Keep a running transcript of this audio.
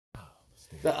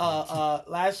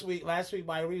Last week,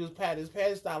 my Reed was patting his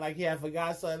pants down like he had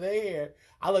forgot something in here.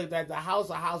 I looked at the house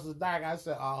is dark. I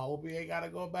said, I hope he ain't got to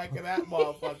go back in that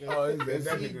motherfucker.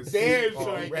 That nigga damn sleep sure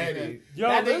already. Yo,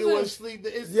 that nigga was sleep.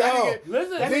 That nigga was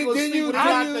sleep when he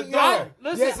got the door.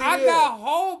 Listen, I got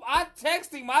home. I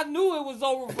texted him. I knew it was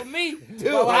over for me.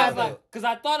 Because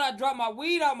I thought I dropped my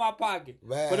weed out my pocket.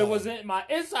 Man. But it was in my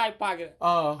inside pocket.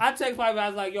 I texted Pipers. I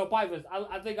was like, yo, Pipers,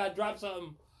 I think I dropped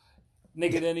something.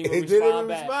 Nigga didn't even respond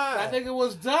back. That nigga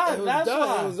was done. That's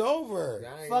why. It was over.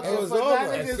 It was over.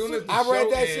 I read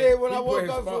that shit when I woke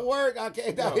up from work. I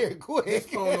came down here quick. His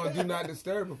phone on Do Not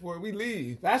Disturb before we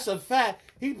leave. That's a fact.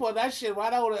 He put that shit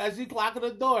right over as he clocking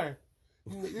the door.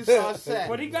 This all set.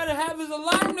 But he gotta have his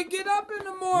alarm to get up in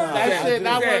the morning.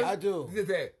 I do. He just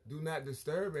said, Do Not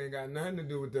Disturb ain't got nothing to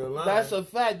do with the alarm. That's a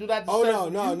fact. Do not disturb. Oh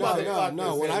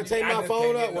no. When I take my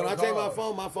phone up,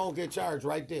 my phone get charged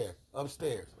right there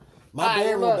upstairs. My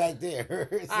bedroom back there.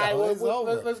 So all right, it's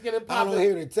over. Let's get it popping. I don't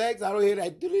hear the text. I don't hear that. I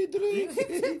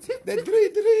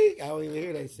don't even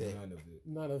hear that shit.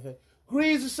 None of it.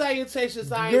 Greetings and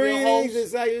salutations. I am Greetings your host. and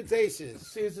salutations.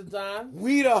 Caesar Don.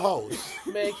 We the host.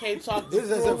 Man, can't talk to this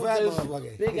is a fat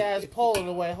motherfucker. Big ass pole in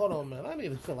the way. Hold on, man. I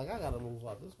need to feel like I gotta move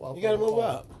up. This you gotta move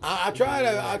up. I try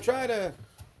to.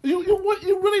 You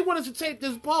really wanted to take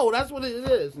this pole. That's what it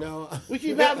is. No. We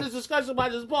keep having this discussion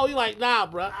about this pole. You like, nah,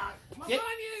 bro. My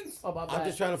onions. Oh, my bad. I'm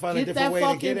just trying to find a different way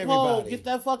to get everybody. Get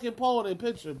that fucking pole in the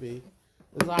picture, B.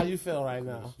 That's how you feel right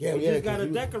now. Yeah, we just gotta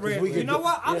decorate. You know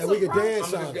what? I'm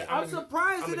surprised. I'm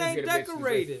surprised it ain't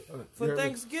decorated for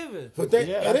Thanksgiving.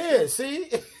 It is.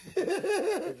 See,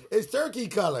 it's turkey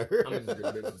color. I'm just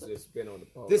gonna just spin on the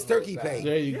pole. This turkey paint.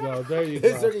 There you go.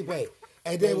 It's turkey paint.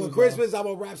 And then with Christmas, I'm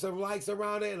gonna wrap some lights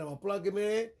around it and I'm gonna plug them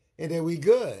in, and then we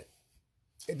good.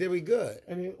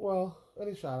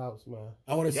 Any shout outs, man?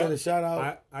 I want to send a shout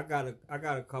out. I got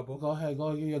a couple. Go ahead,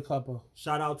 give you a couple.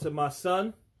 Shout out to my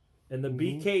son and the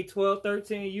BK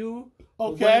 1213U.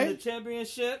 Okay. Winning the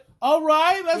championship. All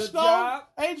right, let's Good go. job.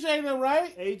 AJ then,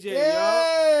 right? AJ,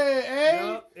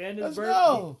 Yep. And his let's birthday.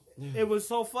 Go. It was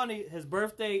so funny. His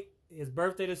birthday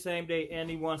the same day, and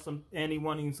he won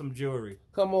him some jewelry.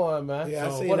 Come on, man. Yeah,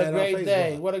 so, what a great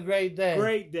day. What a great day.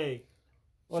 Great day.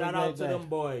 Shout out to them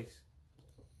boys.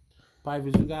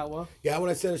 Pipers, you got one? Yeah, I want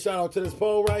to send a shout out to this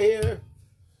pole right here.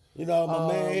 You know, my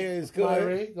man here is good.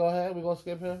 Myrie, go ahead. We're going to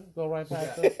skip him. Go right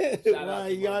past him. Why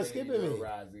you y'all skipping me?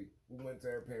 We went to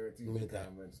our parent-teacher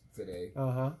conference today.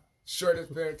 Uh-huh.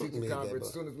 Shortest parent-teacher conference.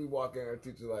 As soon as we walk in, our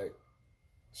teacher like,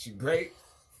 she great.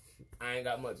 I ain't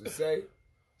got much to say.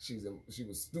 She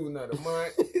was student of the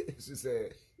month. She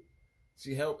said,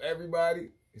 she helped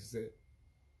everybody. She said,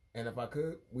 and if I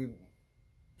could,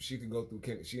 she could go through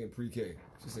she in pre-K.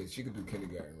 She said she could do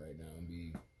kindergarten right now and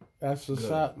be. That's what's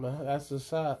up, man. That's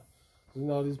what's up. You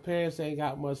know, these parents ain't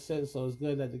got much sense, so it's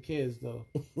good that the kids though.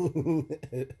 You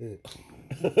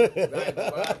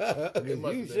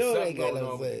sure ain't got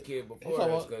no sense. The kid before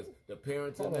us, because the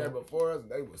parents in there before us,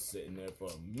 they was sitting there for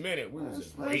a minute. We was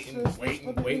just waiting.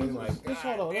 Like, just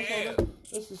hold on.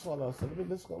 Let's hold on. So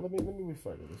let me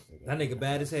refer to this thing. That nigga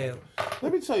bad as hell.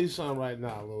 Let me tell you something right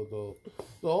now, little dude.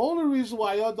 The only reason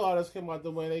why your daughters came out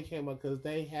the way they came out because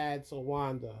they had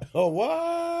Tawanda. Oh,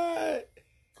 what?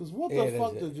 Because what the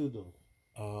fuck did you do?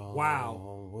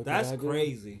 Wow, that's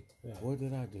crazy. Yeah. What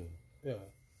did I do? Yeah,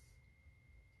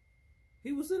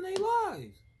 he was in their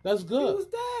lives. That's good. He was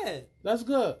dead. That's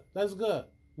good.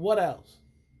 What else?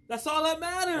 That's all that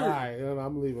matters. All right,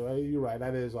 I'm leaving. You're right.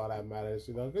 That is all that matters.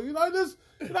 Because this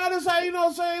how you know what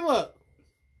I'm saying. Look,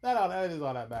 that is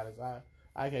all that matters.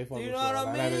 I can't fuck with you. Know what I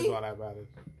mean? That is all that matters.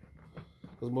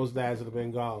 Because most dads would have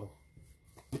been gone.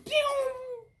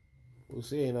 Well,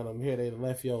 see, ain't none of them here. They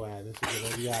left your ass. This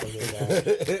is you out of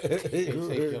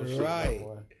here, right.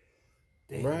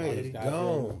 Right,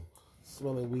 gone.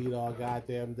 Smelling weed all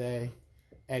goddamn day.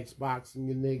 Xboxing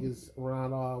your niggas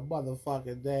around all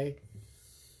motherfucking day.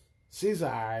 She's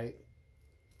alright.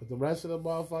 But the rest of the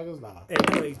motherfuckers, nah. Hey,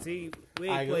 we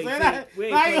ain't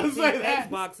played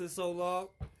Xbox in so long.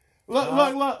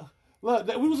 Look.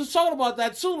 We was just talking about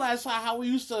that too last time, how we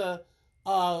used to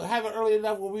have it early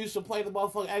enough when we used to play the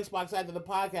motherfucking Xbox after the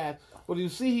podcast. But you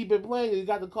see, he been playing. He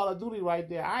got the Call of Duty right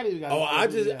there. I ain't even got.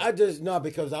 I just no,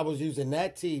 because I was using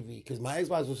that TV because my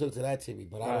Xbox was hooked to that TV,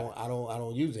 but I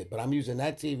don't use it. But I'm using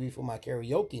that TV for my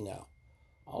karaoke now.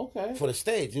 Okay. For the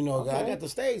stage, I got the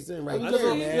stage then right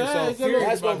there, man. Yeah, so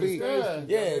that's gonna be, man.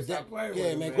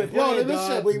 Quit playing,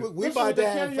 dog. We about to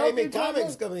have famous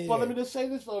comics coming here. Well, let me just say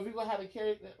this though: if you're gonna have to carry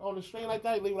it on the screen like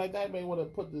that, leave it like that, you may want to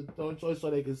put the choice so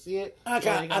they can see it. I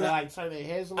gotta like turn their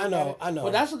heads. I know.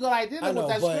 But that's a good idea with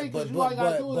that screen because you all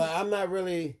gotta do is. But I'm not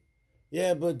really.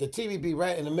 Yeah, but the TV be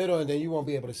right in the middle, and then you won't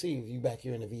be able to see if you back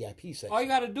here in the VIP section. All you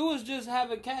gotta do is just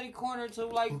have a catty corner to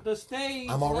like the stage.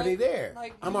 I'm already there.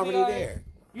 I'm already there.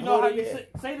 You know how you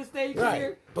say the stage right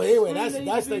here? But anyway, that's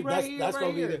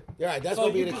gonna be the right. That's so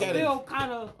gonna be the catty. Still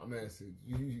kind of. I'm asking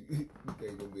you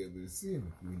ain't gonna be able to see him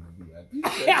if you in the VIP.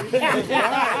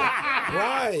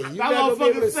 right. You that never be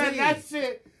able to said see that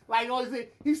shit. Like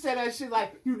he said that shit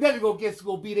like you never gonna guess who's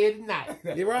gonna be there tonight.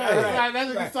 You're right.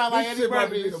 That's what sound like Eddie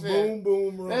Murphy. The boom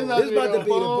boom room. This about to be the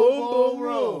boom boom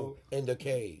room in the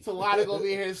cave. So why they gonna be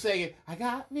here singing? I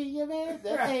got me a man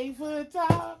that 8 foot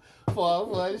tall, 4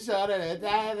 foot shorter than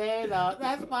that.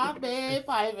 That's my man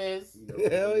pipers.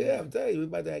 Hell yeah, I'm telling you, we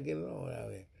about to get it on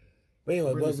out here. But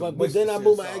anyway, but then I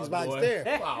moved my Xbox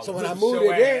there. Wow, so when I moved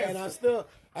it there,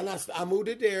 and I moved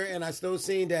it there, and I still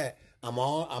seen that I'm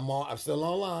still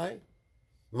online.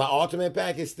 My Ultimate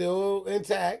pack is still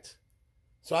intact.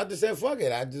 So I just said, fuck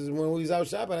it. When we was out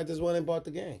shopping, I just went and bought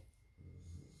the game.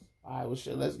 All right, well,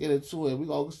 shit, let's get into it. We're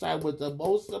going to start with the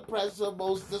most impressive,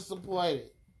 most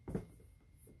disappointed.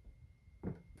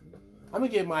 I'm going to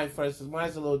get mine first, because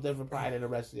mine's a little different probably than the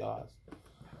rest of y'all's.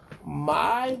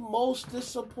 My most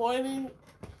disappointing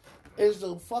is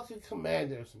the fucking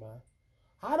Commanders, man.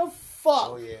 How the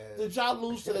fuck did y'all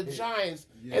lose to the Giants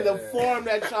in the form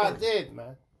that y'all did,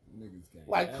 man?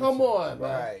 Like, come on,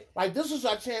 man. Right. Like, this was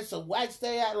our chance to wax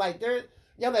they at. Like,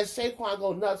 y'all let Saquon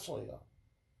go nuts on y'all.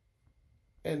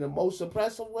 And the most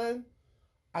impressive win,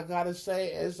 I gotta say,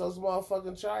 is those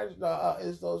motherfucking Chargers.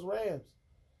 Is those Rams.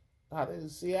 In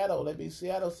Seattle. They beat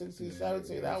Seattle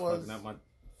 16-17. That was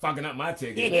fucking up my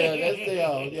ticket. Yeah,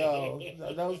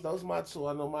 those my two.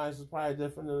 I know mine is probably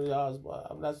different than yours,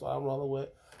 but that's what I'm rolling with.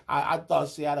 I thought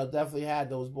Seattle definitely had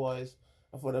those boys,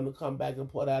 and for them to come back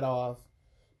and pull that off.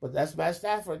 But that's Matt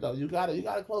Stafford, though. You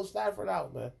gotta close Stafford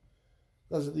out, man.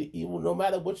 Because no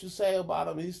matter what you say about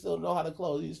him, he still know how to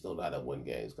close. He still know how to win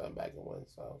games, come back and win.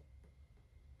 So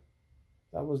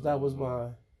that was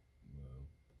mine.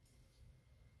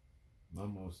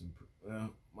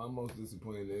 My most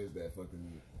disappointing is that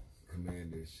fucking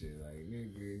Commander shit. Like,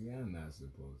 nigga, y'all not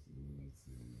supposed to lose to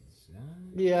the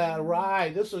Giants. Yeah,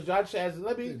 right. This was your chance.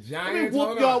 Let me Giants,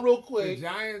 whoop y'all real quick. The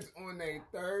Giants on their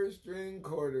third string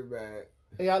quarterback.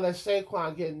 And y'all let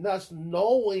Saquon get nuts,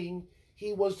 knowing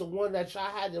he was the one that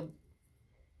y'all had to.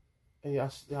 And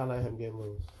y'all let him get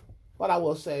loose. But I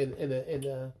will say in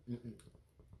the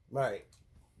right.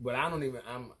 But I don't even.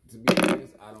 To be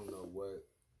honest, I don't know what's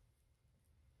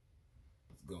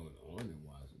going on in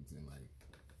Washington. Like,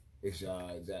 if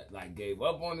y'all that like gave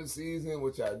up on the season,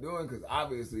 what y'all doing? Because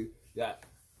obviously, y'all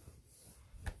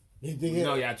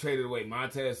traded away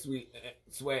Montez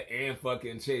Sweat and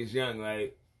fucking Chase Young.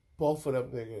 Like, both of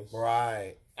them niggas.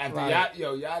 Right. After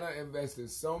y'all done invested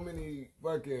so many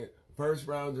fucking first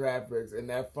round draft picks in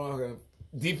that fucking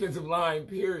defensive line,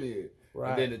 period. Right.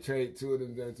 And then to trade two of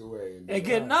them guns away. They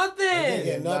get nothing. They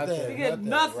get nothing. They get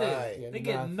nothing. Right. They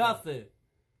get nothing.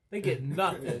 They get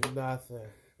nothing. Nothing.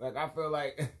 Like, I feel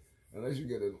like unless you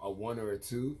get a 1 or a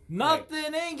 2, nothing.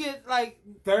 Like, they ain't get like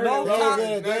third no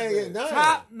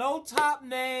top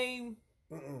name.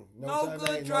 No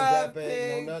good draft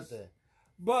picks. No nothing.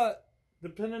 But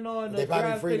depending on the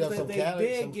draft picks that they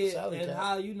did get and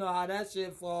how you know how that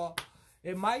shit fall,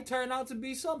 it might turn out to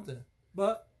be something.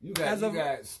 But you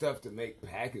got stuff to make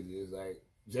packages, like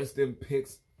just them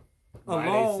picks by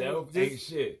alone, themselves ain't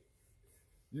shit.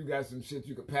 You got some shit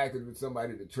you could package with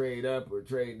somebody to trade up or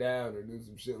trade down or do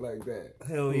some shit like that.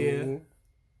 Hell yeah. Mm-hmm.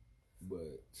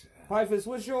 But Pifus,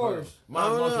 what's yours? My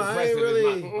most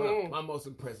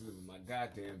impressive is my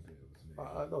goddamn Bills,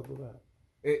 man. Don't do that.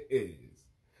 It is.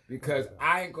 Because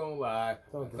I ain't gonna lie,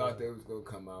 I thought they was gonna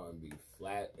come out and be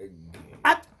flat again.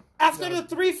 After the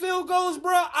 3 field goals,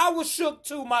 bro, I was shook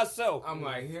too myself. I'm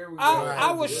like, here we go.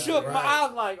 I was shook. Right. I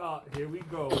was like, oh, here we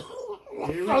go.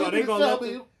 Here we go. They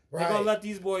gonna let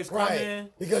these boys come in.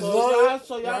 Because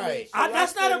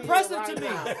that's not impressive to me.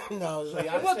 No,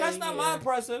 that's not my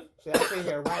impressive. So I sit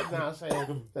here right now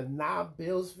saying the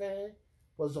non-Bills fan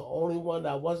was the only one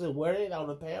that wasn't worried on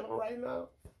the panel right now.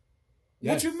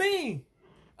 Yes. What you mean?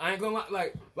 I ain't gonna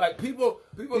lie. Like people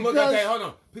look at that. Hold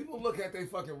on. People look at their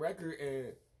fucking record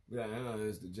and be like,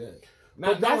 it's the Jets.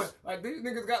 Not knowing, like, these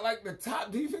niggas got like the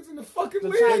top defense in the fucking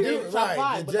league. Top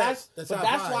five. But that's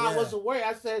why I wasn't worried.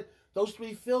 I said those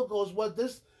 3 field goals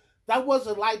that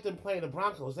wasn't like them playing the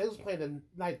Broncos. They was playing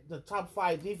the top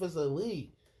 5 defense of the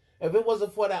league. If it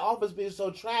wasn't for that offense being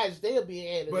so trash, they'd be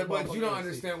in. But you don't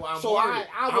understand why I'm worried.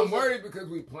 I'm worried because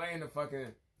we playing the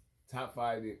fucking top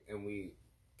 5 and we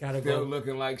still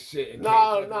looking like shit. And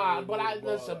no, but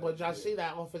listen, but y'all see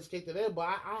that offense kicked it in. But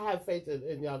I have faith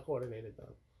in y'all coordinator,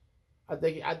 though.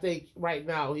 I think right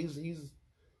now he's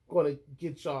going to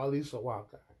get y'all at least a wild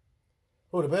card.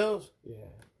 Who, the Bills? Yeah.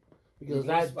 Because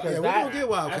we're gonna get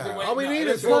wild card. All we need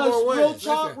is 4 more wins. Real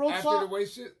talk. After the way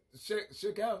shit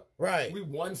shook out, right? We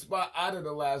 1 spot out of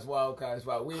the last wild card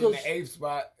spot. We in the 8th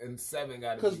spot and 7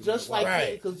 got to be. Because just like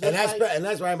and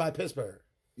that's right by Pittsburgh.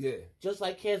 Yeah. Just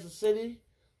like Kansas City,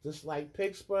 just like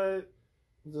Pittsburgh,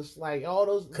 just like all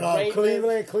those.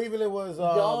 Cleveland was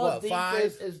what, 5?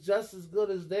 Is just as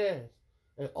good as theirs,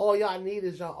 and all y'all need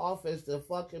is your offense to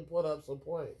fucking put up some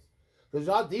points. Because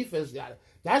y'all defense got it.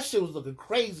 That shit was looking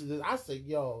crazy. I said,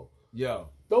 yo,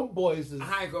 them boys is.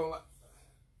 I ain't gonna lie.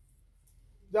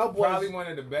 Them boys, probably one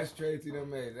of the best trades he done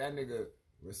made. That nigga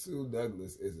Rasul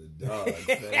Douglas is a dog.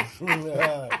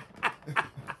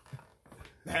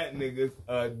 That nigga's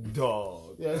a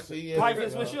dog. Yeah, see,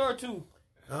 Pipers for sure too.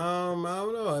 I don't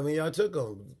know. I mean, y'all took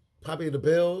them. Probably the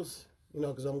Bills. You know,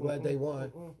 because I'm glad they won.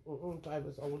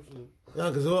 Pipers, I want you.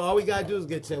 No, because all we gotta do is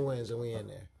get 10 wins and we in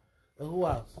there. And who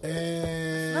else?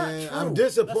 And I'm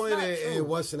disappointed in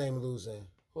what's the name losing.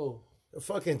 Who?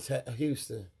 Fucking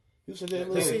Houston. Houston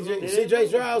didn't lose. CJ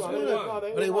Stroud won. No,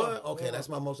 they won. Okay, that's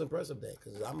my most impressive day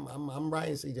because I'm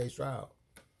riding CJ Stroud.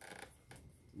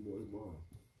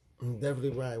 I'm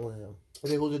definitely riding with him.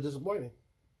 And then who's it disappointing?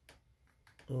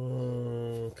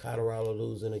 Colorado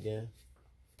losing again.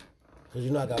 Because you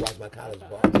know I gotta watch my college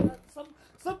ball.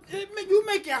 You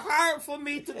make it hard for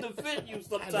me to defend you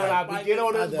sometimes. When I get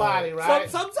on his body, right?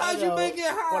 Sometimes you make it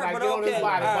hard. When I but get on his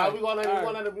body, right. we're gonna let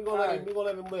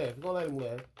him live. We're gonna let him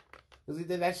live. Because he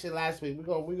did that shit last week. We're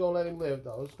gonna let him live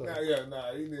though. He did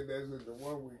that shit the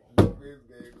 1 week. His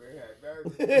game they had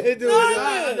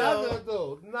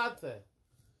nothing.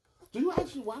 Do you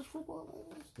actually watch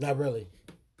football? Not really.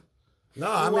 No,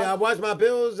 I watch my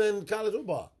Bills and college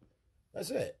football. That's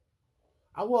it.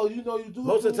 Well, you know you do.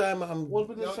 Most of the time, I'm.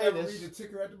 Don't ever read the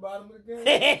ticker at the bottom of the game.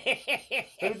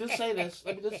 Let me just say this.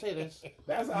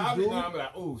 That's how I be. I'm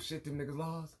like, oh shit, them niggas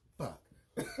lost. Fuck.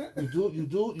 You do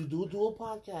a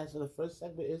podcast, and the first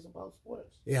segment is about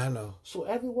sports. Yeah, I know. So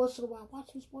every once in a while,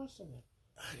 watch some sports in it.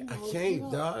 I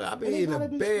can't, dog. I be in the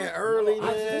bed early, man.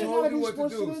 I told you what to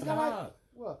do. Stop.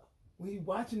 What? When you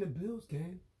watching the Bills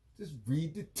game, just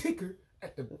read the ticker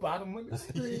at the bottom of the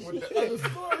screen with the other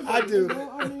scores. I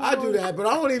do that, but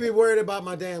I don't even be worried about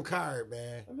my damn card,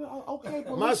 man. Okay,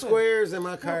 but my squares and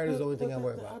my card is the only thing I'm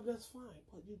worried about. That's fine,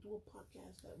 but you do a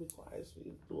podcast that requires you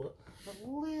to do a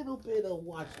little bit of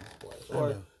watching sports,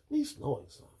 or at least knowing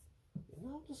something. You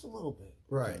know, just a little bit.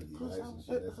 Right.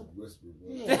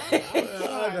 Yeah,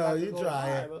 I know, you try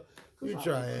it. You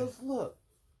try it. Because look,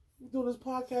 you do this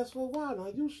podcast for a while now.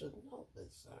 You should know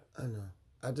this, sir. I know.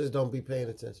 I just don't be paying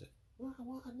attention.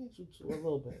 Well, I need you to a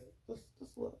little bit. Just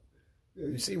look.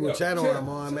 You see what channel I'm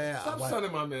on, man. Stop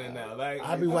sunning my man now. Like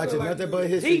I be watching nothing but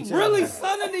History He really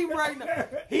sunning him right now.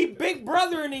 He big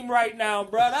brothering him right now,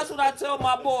 bro. That's what I tell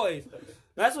my boys.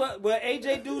 That's what when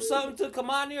AJ do something to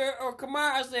Kamani or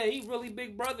Kamar, I said he really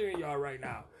big brothering y'all right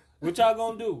now. What y'all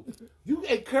gonna do? You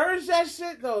encourage that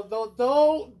shit though.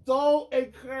 Don't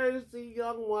encourage the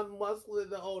young one muscling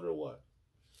the older one.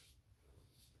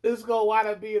 It's gonna wind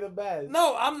up being a bad.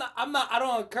 No, I'm not. I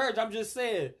don't encourage. I'm just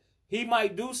saying he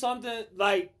might do something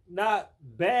like not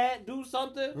bad. Do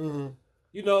something. Mm-hmm.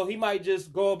 You know, he might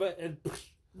just go up and.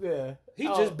 Yeah. He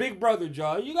just big brother,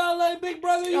 y'all. You gotta let big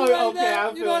brother you like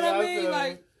that. You know what I mean?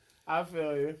 I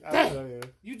feel you.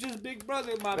 You just big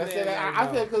brother, my That's man. I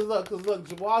feel because look,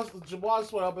 Jamal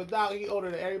swear up and down. He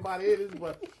older than everybody in his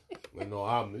but no,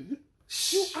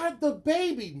 you are the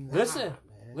baby. Nah,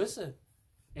 Listen.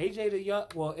 AJ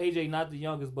AJ not the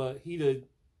youngest, but he the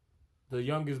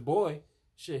youngest boy.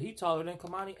 Shit, he taller than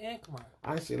Kamani and Kamani.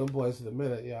 I ain't seen them boys in a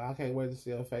minute, yo. I can't wait to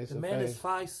see her face. The man is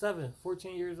 5'7",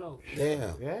 14 years old.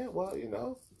 Damn. Yeah, well, you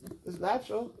know, it's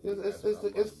natural. It's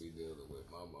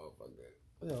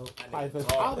you know,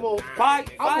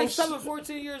 5'7",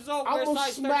 14 years old. I'm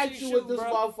gonna smack you with this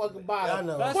motherfucking body. I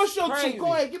know. What's your two?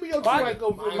 Go ahead, give me your two right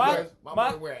go for my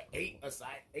boy wear 8 at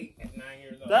 9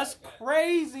 years old. That's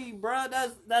crazy, bro.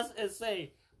 That's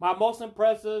insane. My most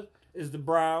impressive is the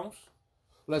Browns.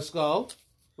 Let's go.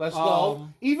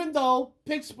 Even though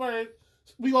Pittsburgh,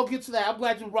 we gonna get to that. I'm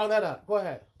glad you brought that up. Go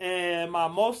ahead. And my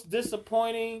most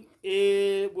disappointing,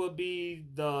 it would be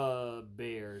the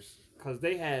Bears because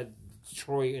they had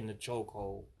Detroit in the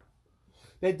chokehold.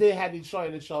 They did have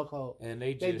Detroit in the chokehold, and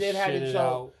they did have the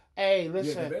choke. Hey,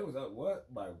 listen. Yeah, they was up what?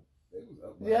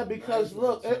 Yeah, because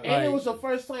look, and it was the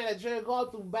first time that Jared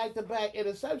Goff threw back-to-back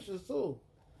interceptions too.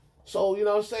 So you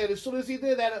know what I'm saying? As soon as he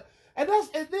did that, and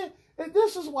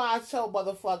this is why I tell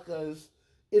motherfuckers,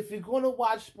 if you're going to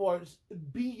watch sports,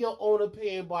 be your own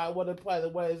opinion by what a player,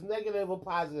 whether it's negative or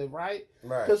positive, right?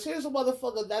 Right. Because here's a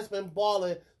motherfucker that's been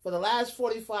balling for the last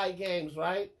 45 games,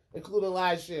 right? Including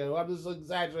last year. I'm just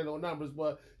exaggerating on numbers,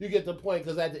 but you get the point.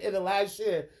 Because at the end of last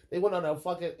year, they went on a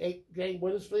fucking 8-game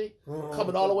winning streak,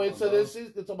 coming all the way into this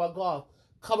season. They're talking about golf.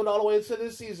 Coming all the way into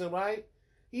this season, right?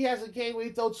 He has a game where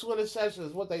he throws 2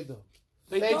 interceptions. What they do?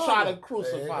 They try to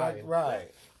crucify him.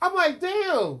 Right. I'm like,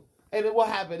 damn. And then what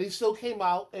happened? He still came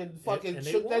out and fucking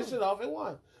shook that shit off and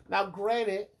won. Now,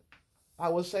 granted, I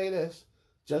will say this.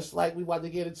 Just like we about to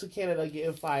get into Canada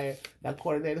getting fired, that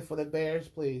coordinator for the Bears,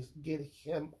 please, get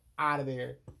him out of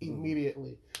there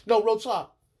immediately. No, real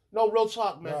talk.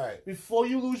 Man. Right. Before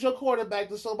you lose your quarterback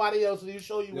to somebody else and you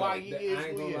show you why he is I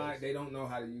ain't who gonna he lie, is. they don't know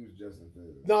how to use Justin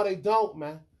Fields. No, they don't,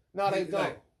 man. No, they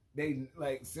don't.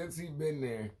 Since he's been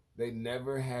there, they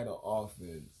never had an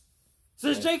offense.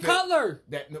 Since Jay Cutler.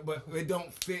 But it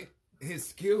don't fit his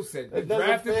skill set. They It doesn't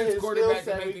drafted fit his his quarterback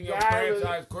skill to set, make him your regardless.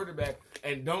 franchise quarterback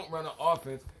and don't run an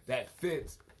offense that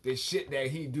fits the shit that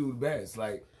he do best.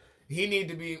 Like, he need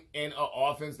to be in an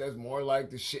offense that's more like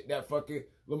the shit that fucking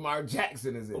Lamar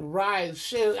Jackson is in. Right,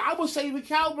 shit. I would say even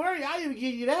Cal Murray. I didn't even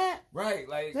give you that. Right,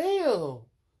 like... Damn.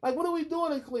 Like, what are we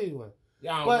doing in Cleveland?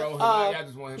 Y'all don't know him. Y'all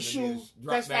just want him to just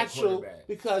drop that's back not true quarterback.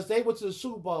 because they went to the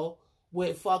Super Bowl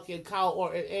with fucking Kyle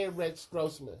Orton and Rex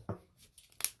Grossman.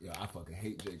 Yeah, I fucking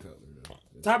hate Jay Cutler,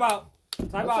 though. Time out.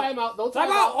 Hold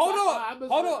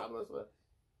on.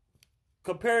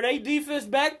 Compare their defense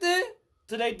back then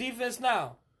to their defense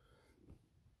now.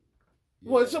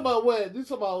 Yeah. What, you talking about what? You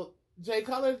talking about Jay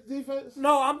Cutler's defense?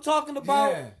 No, I'm talking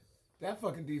about... Yeah, that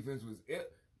fucking defense was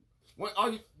it. When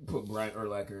all you put Brian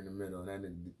Urlacher in the middle,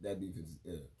 and that defense is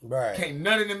ill. Right. Can't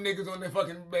none of them niggas on their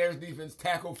fucking Bears defense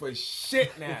tackle for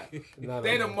shit now.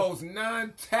 They the most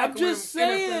non-tackling. I'm just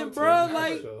saying, NFL bro. team.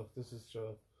 Like, this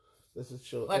is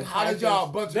true. Like, how did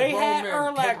y'all bunch of they grown had men?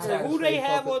 Urlacher. Who they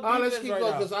have on defense let's keep right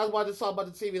going now? because I was about to talk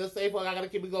about the TV. Let's stay focused. I gotta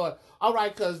keep it going. All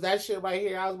right, because that shit right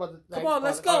here, I was about to. Come on,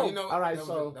 let's go. You know, all right, that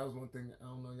was one thing. I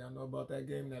don't know. Y'all know about that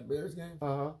game, that Bears game?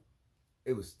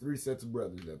 It was 3 sets of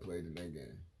brothers that played in that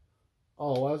game.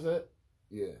 Oh, was it?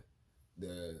 Yeah.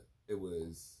 It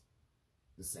was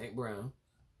the St. Brown.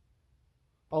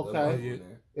 Okay.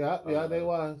 Yeah, they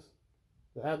was.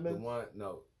 The admin?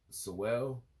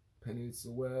 Sewell, Penny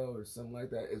Sewell or something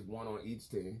like that. Is one on each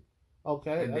team.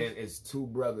 Okay. And then it's 2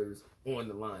 brothers on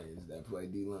the Lions that play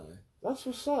D-line. That's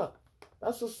what's up.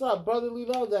 Brotherly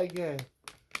love that game.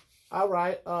 All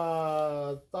right.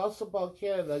 Thoughts about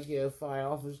Canada getting fired?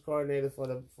 Offense coordinator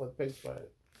for Pittsburgh.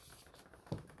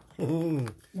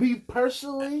 Me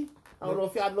personally, I don't know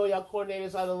if y'all know y'all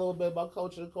coordinators out a little bit about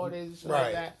coaching coordinators, shit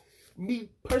like that. Me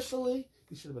personally,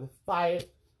 you should have been fired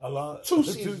two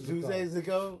seasons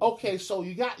ago. Okay, so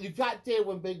you got there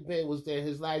when Big Ben was there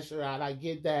his last year out. I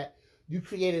get that you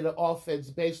created an offense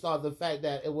based on the fact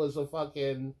that it was a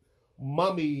fucking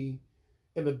mummy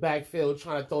in the backfield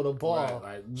trying to throw the ball.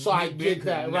 Right, so I get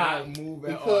that, right?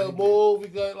 We could move. We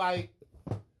could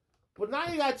But now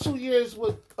you got 2 years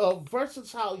with a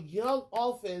versatile young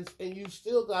offense, and you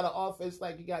still got an offense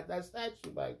like you got that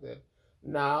statue back then.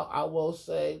 Now, I will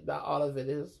say not all of it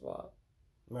is fault.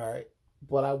 Right.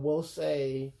 But I will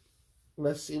say,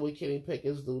 let's see what Kenny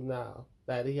Pickens do now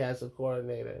that he has a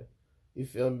coordinator. You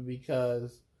feel me?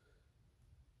 Because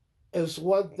it's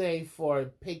one thing for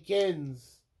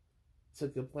Pickens to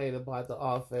complain about the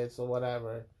offense or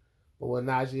whatever, but when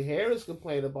Najee Harris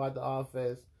complained about the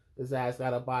offense, his ass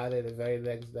got up out of there the very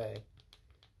next day.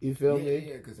 You feel me?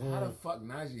 Yeah, because how the fuck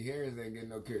Najee Harris ain't getting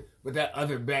no care? But that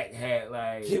other back had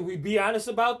like... Can we be honest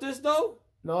about this, though?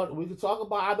 No, we can talk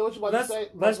about... I know what you're about to say.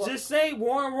 Let's just say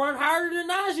Warren run harder than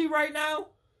Najee right now.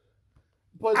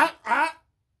 But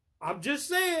I'm just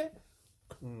saying.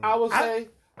 I would say...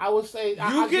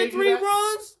 You get 3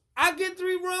 runs. I get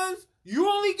 3 runs. You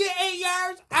only get 8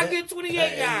 yards. I get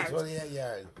 28 yards. 28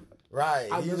 yards.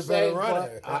 Right. He's a better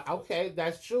runner. Okay,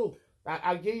 that's true.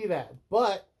 I give you that.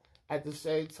 But at the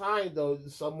same time, though,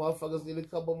 some motherfuckers need a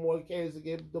couple more carries to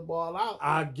get the ball out.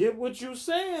 I get what you're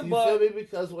saying, you but... feel me?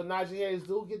 Because when Najee Harris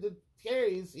do get the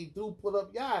carries, he do put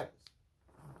up yards.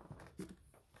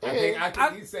 I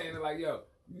think he's saying it like, yo,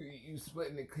 you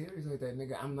splitting the carries like that,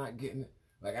 nigga. I'm not getting it.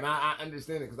 Like, and I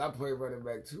understand it because I play running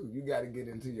back too. You got to get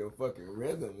into your fucking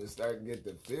rhythm and start to get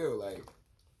the feel. Like,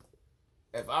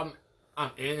 if I'm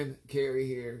in carry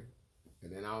here,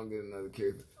 and then I don't get another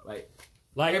carry.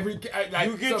 Like every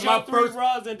you get your 3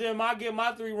 runs, and then I get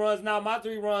my 3 runs. Now my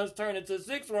 3 runs turn into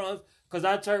 6 runs because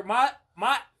I turned my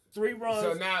 3 runs.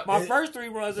 So now, my first 3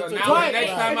 runs. So into now, Right. the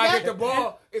next time I get the And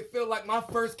ball, it feel like my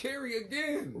first carry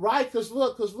again. Right, because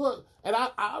look, and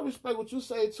I respect what you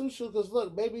say too, Shu, because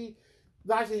look, maybe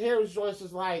Najee Harris joints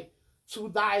is like 2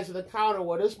 dives in the counter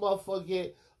where this motherfucker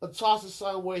get a toss of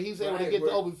something where he's able to get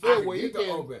the open field where he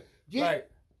can get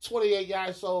 28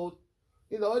 yards. So,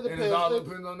 you know, it depends. And it all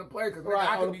depends on the play, because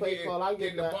I could be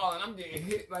getting the that. ball and I'm getting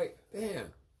hit like,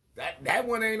 damn. That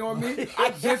one ain't on me.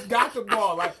 I just got the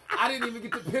ball. Like, I didn't even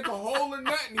get to pick a hole or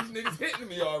nothing. These niggas hitting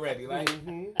me already. Like, these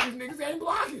niggas ain't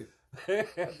blocking.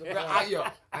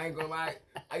 I ain't gonna lie.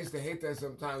 I used to hate that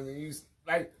sometimes. And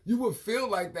you would feel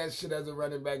like that shit as a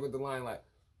running back with the line. Like,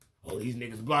 oh, these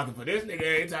niggas blocking for this nigga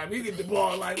every time he get the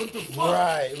ball. Like, what the fuck?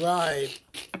 Right.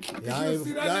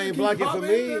 Y'all ain't blocking for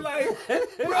me. Like,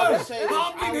 bro,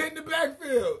 I'm getting hit in the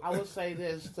backfield. I would say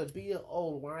this: to be an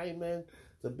old lineman,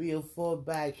 to be a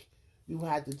fullback, you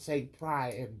had to take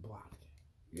pride in blocking.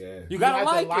 Yeah, you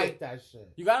gotta like that shit.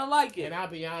 You gotta like it. And I'll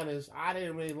be honest, I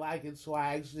didn't really like it, so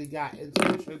I actually got into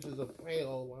the trenches of playing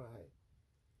O-line.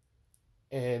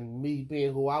 And me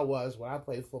being who I was when I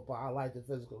played football, I liked the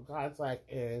physical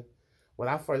contact. And when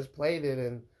I first played it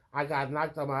and I got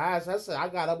knocked on my ass, I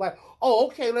got up like, oh,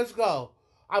 okay, let's go.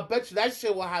 I bet you that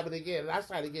shit will happen again. And I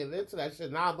started getting into that shit.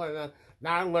 Now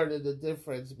I'm learning the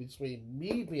difference between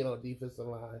me being on the defensive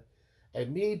line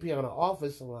and me being on the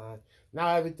offensive line.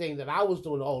 Now everything that I was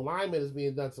doing, the old lineman, is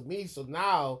being done to me. So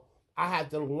now I had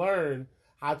to learn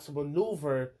how to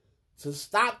maneuver to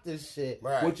stop this shit,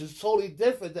 which is totally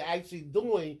different than actually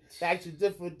doing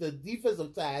the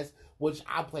defensive task, which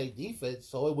I play defense.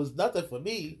 So it was nothing for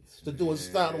me to do a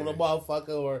stunt on a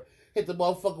motherfucker or hit the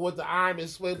motherfucker with the arm and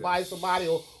swing by somebody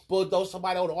or bulldoze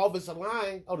somebody on the offensive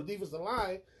line or the defensive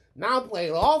line. Now I'm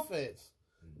playing offense.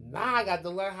 Now I got to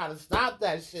learn how to stop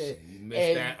that shit. You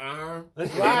missed that arm,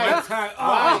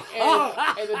 right?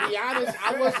 And to be honest,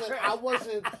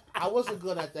 I wasn't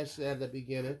good at that shit at the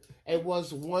beginning. It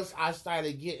was once I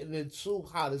started getting into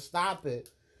how to stop it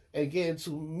and getting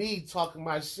to me talking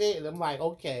my shit, and I'm like,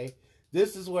 okay,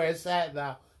 this is where it's at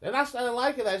now. Then I started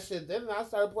liking that shit. Then I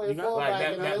started playing fullback.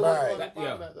 I ain't gonna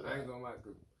lie.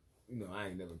 You know, I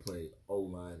ain't never played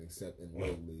O-line except in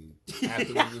low league.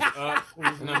 After we was up,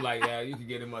 and I'm like, yeah, you can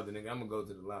get him other nigga. I'm gonna go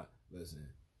to the line. Listen,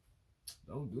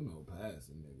 don't do no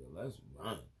passing, nigga. Let's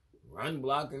run. Run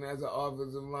blocking as an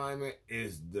offensive lineman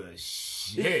is the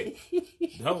shit.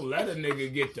 Don't let a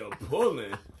nigga get to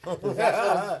pulling. That's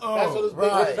what it's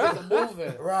right.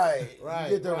 Moving. Right.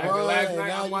 You get the run. Last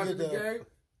night I watched the game,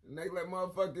 and they let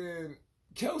motherfucking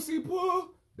Kelsey pull.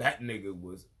 That nigga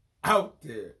was out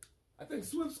there. I think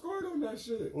Swift scored on that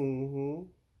shit. Mm-hmm.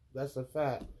 That's a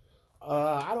fact.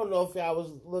 I don't know if y'all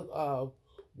was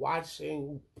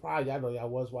watching. Probably I know y'all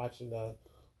was watching the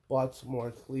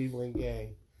Baltimore-Cleveland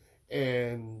game,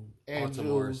 and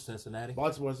Baltimore-Cincinnati,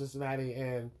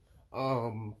 and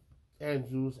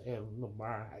Andrews and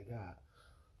Lamar had got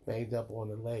banged up on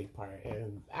the leg part,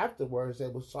 and afterwards they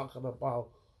was talking about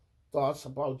thoughts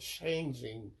about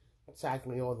changing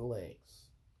tackling on the legs.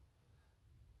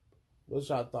 What's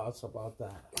your thoughts about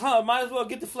that? Might as well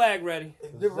get the flag ready.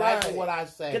 Exactly what I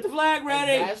say. Get the flag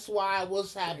ready. And that's why I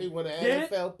was happy when the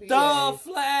NFLPA the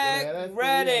flag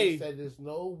ready. Said there's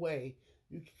no way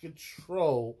you can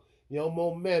control your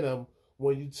momentum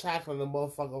when you tackling the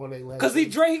motherfucker on their legs. Because he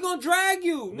gonna drag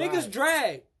you. Right. Niggas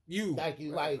drag you. Like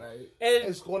you and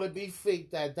it's gonna be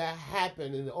fake that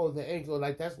happened on the ankle.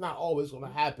 Like that's not always gonna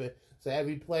happen to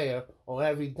every player on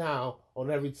every down,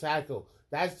 on every tackle.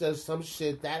 That's just some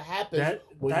shit that happens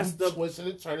when you twisting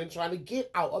and turning trying to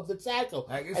get out of the tackle.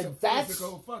 Like it's a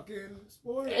physical fucking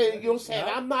sport. And you know what I'm saying?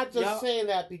 I'm not just saying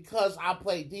that because I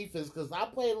play defense, because I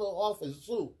play a little offense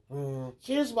too.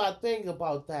 Here's my thing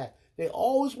about that. They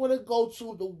always want to go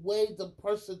to the way the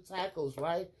person tackles,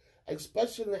 right?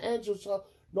 Especially in the Andrews. So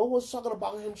no one's talking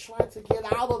about him trying to get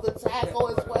out of the tackle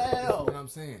as well. That's what I'm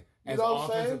saying. As an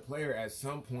offensive player, at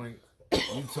some point,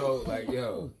 you told, like,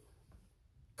 yo,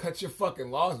 cut your fucking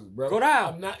losses, bro. Go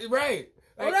down. I'm not right.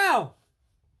 Like, go down.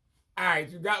 All right,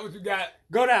 you got what you got.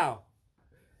 Go down.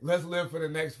 Let's live for the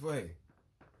next play.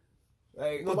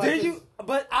 Like,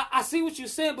 but I see what you're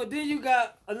saying, but then you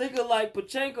got a nigga like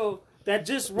Pachenko that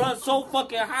just runs so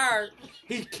fucking hard,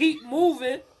 he keep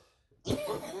moving. You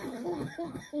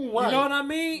know what I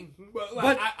mean?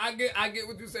 But I get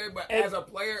what you're saying, but as a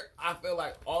player, I feel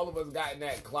like all of us got in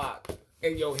that clock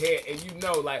in your head, and you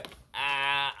know, like,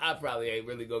 I probably ain't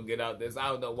really gonna get out this. I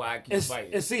don't know why I keep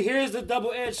fighting. And see, here's the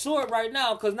double-edged sword right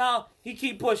now, because now he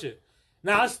keep pushing.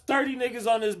 Now it's 30 niggas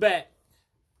on his back.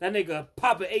 That nigga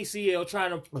pop an ACL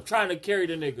trying to carry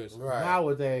the niggas. Right.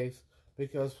 Nowadays,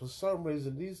 Because for some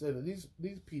reason, these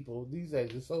people these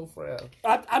days are so frail.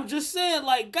 I'm just saying,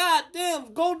 like,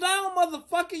 goddamn, go down,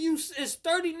 motherfucker. It's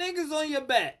 30 niggas on your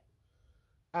back.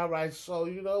 All right, so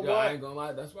you know what? I ain't gonna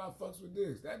lie. That's why I fucks with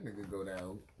this. That nigga go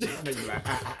down. That nigga like,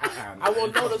 I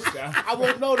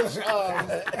won't notice.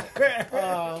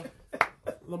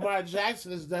 Lamar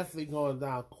Jackson is definitely going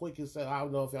down quick as hell. I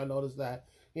don't know if y'all noticed that.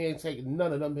 He ain't taking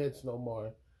none of them hits no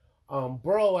more.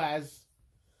 Bro,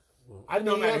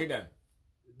 he done.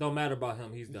 Don't matter about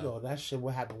him. He's done. Yo, that shit.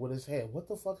 What happened with his hand? What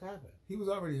the fuck happened? He was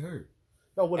already hurt.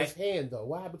 No, with his hand though.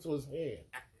 What happened to his hand?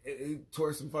 He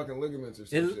tore some fucking ligaments or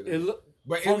some shit.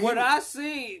 From what I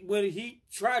seen, when he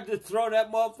tried to throw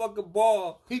that motherfucking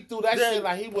ball, he threw that shit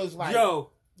like he was like, yo,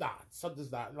 nah,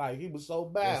 something's not like he was so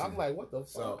bad. Listen, I'm like, what the fuck?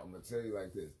 So I'm gonna tell you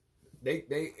like this: they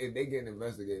getting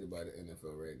investigated by the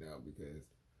NFL right now because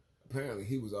apparently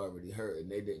he was already hurt and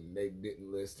they didn't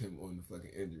list him on the fucking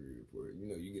injury report. You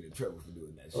know, you get in trouble for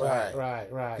doing that shit. Right.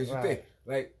 Because you think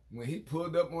like when he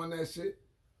pulled up on that shit,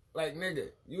 like nigga,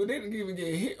 you didn't even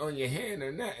get hit on your hand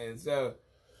or nothing, so.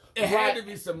 It had to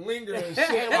be some lingering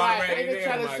shit already they there,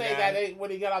 trying to say guy. that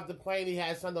when he got off the plane, he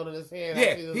had something on his hand.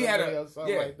 Yeah, he had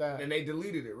something like that. And they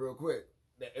deleted it real quick.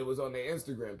 It was on their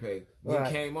Instagram page. When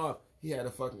he came off, he had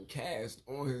a fucking cast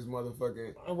on his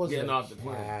motherfucking getting off the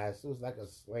plane. It was like a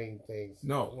sling thing.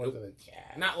 No, it wasn't a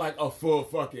cast. Not like a full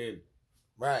fucking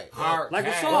hard like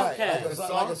cast. a soft cast.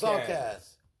 Like a soft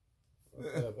cast.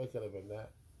 It could have been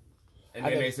that. And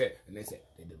then they said they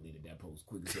deleted that post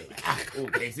quick as hell. Oh,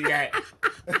 can't see that.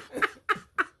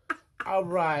 All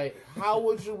right. How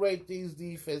would you rate these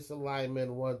defensive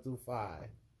linemen 1 through 5?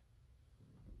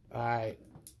 All right.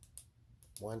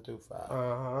 1 through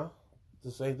 5.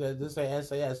 This ain't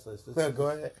SAS list. Go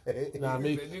ahead. You know what I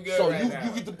mean? You So right you now.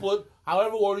 get to put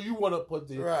however order you want to put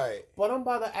these. Right. But I'm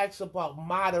about to ask about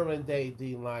modern day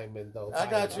D linemen though. I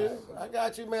got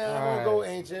you, man. I won't go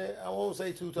ancient. I won't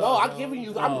say 2 times. No, I'm giving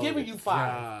you 5.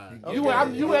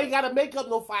 You ain't gotta make up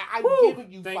no 5. I'm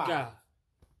giving you 5. Thank God.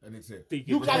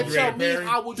 You gotta tell me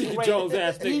how would you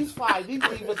rate these 5, these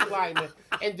defensive linemen,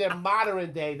 and their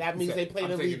modern day. That means they play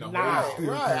the league now.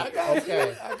 Right.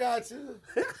 I got you.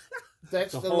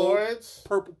 Dexter Lawrence,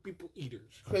 purple people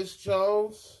eaters, Chris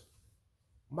Jones,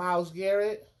 Myles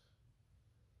Garrett,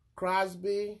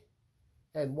 Crosby,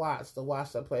 and Watts. The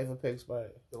Watts that play for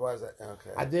Pittsburgh.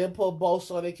 Okay. I didn't put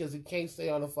Bosa on it because he can't stay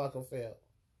on the fucking field.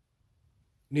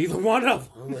 Neither one of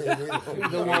them.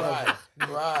 Neither one of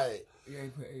them. Right. You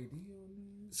ain't put AD on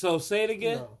there? So say it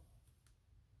again. No.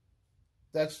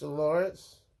 Dexter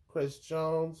Lawrence, Chris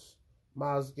Jones,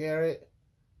 Myles Garrett,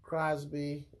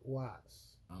 Crosby, Watts.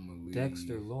 I'm gonna leave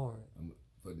Dexter Lawrence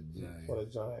for the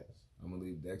Giants. I'm gonna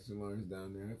leave Dexter Lawrence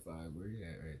down there at 5. Where he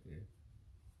at right there?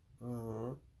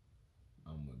 I'm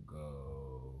gonna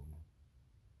go.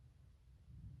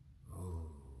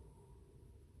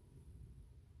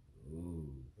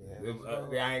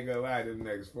 I ain't gonna lie. Them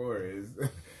next 4 is.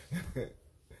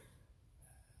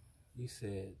 You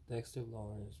said Dexter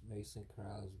Lawrence, Mason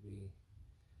Crosby,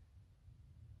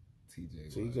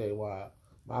 TJ Watt,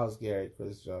 Myles Garrett,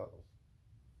 Chris Jones.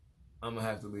 I'm gonna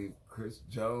have to leave Chris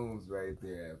Jones right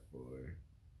there at 4.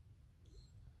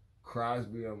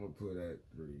 Crosby, I'm gonna put at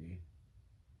 3.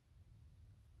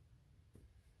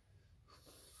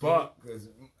 Fuck, cause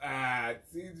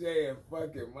TJ and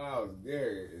fucking Myles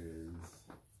Garrett is.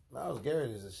 Myles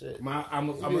Garrett is a shit. I'm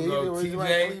gonna go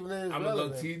TJ. I'm gonna go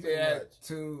TJ at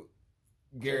 2.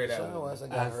 Garrett at 1.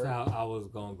 That's how I was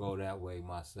gonna go that way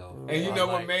myself. And you know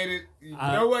what made it? You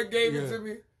know what gave it to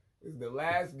me? It's the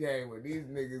last game where these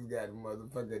niggas got a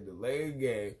motherfucking delayed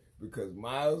game because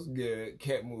Myles Garrett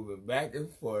kept moving back and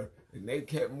forth, and they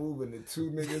kept moving the 2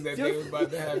 niggas that they was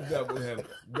about to have double him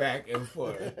back and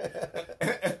forth.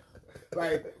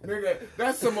 Like, nigga,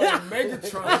 that's some old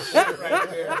Megatron shit right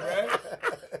there, man.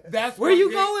 That's where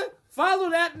you going?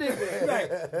 Follow that nigga.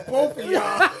 Like, both of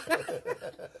y'all.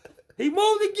 He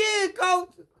moved again, coach.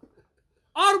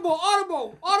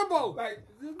 Audible. Like,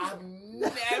 I've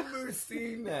never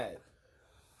seen that.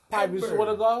 Pipers, you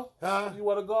want to go? You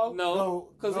want to go? No,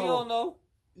 because he don't know.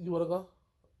 You want to go?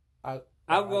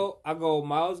 I go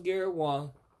Myles Garrett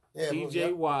 1,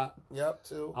 TJ Watt. Yep,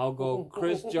 2. I'll go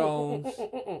Chris Jones,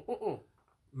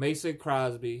 Mason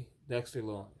Crosby, Dexter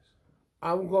Lawrence.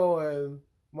 I'm going,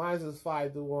 mine's is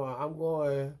 5 to 1. I'm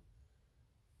going...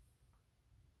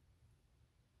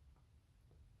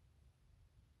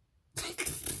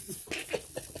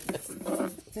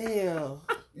 Damn.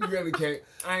 You really can't.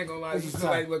 I ain't gonna lie. You feel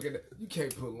like looking at. You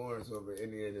can't put Lawrence over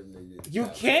any of them niggas. You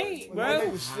can't,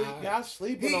 bro. Y'all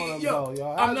sleeping on him, though,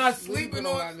 y'all. I'm not sleeping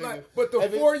on. Like, but the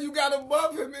 4 you got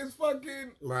above him is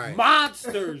fucking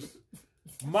monsters.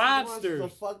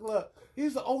 Monsters. Fuck, look.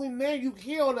 He's the only name you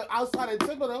hear on the outside of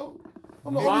Thibodeau.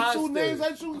 I'm the only two names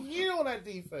that you hear on that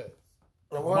defense.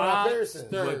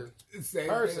 Monster. Same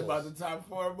thing about the top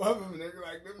four above him, nigga.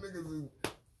 Like, them niggas is...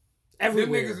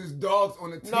 Everywhere. Them niggas is dogs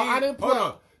on the team. No, I didn't put... Hold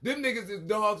on. Them niggas is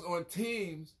dogs on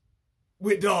teams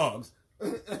with dogs.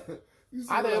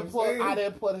 I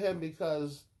didn't put him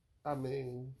because, I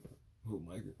mean... Who,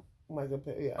 Micah? Micah,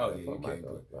 yeah. Oh, yeah, you can't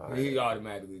put. He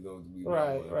automatically going to be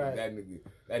right. That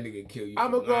nigga kill you.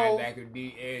 I'm from gonna go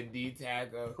linebacker, D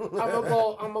tackle.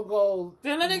 I'm gonna go.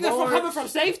 Then that nigga from coming from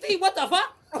safety. What the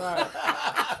fuck? Right.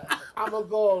 I'm gonna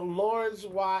go Lawrence,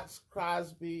 Watts,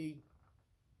 Crosby.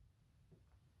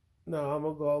 No, I'm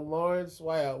gonna go Lawrence,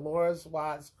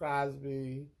 Watts,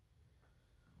 Crosby.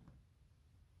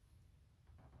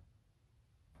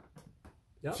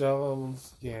 Yep.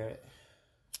 Jones, Garrett.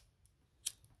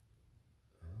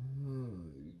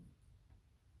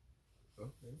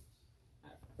 Okay.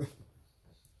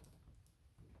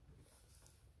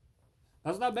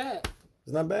 That's not bad.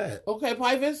 It's not bad. Okay,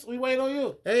 Pivus, we wait on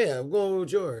you. Hey, I'm going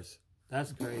with yours.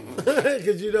 That's crazy.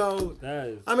 Because you know, that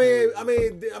is. I mean.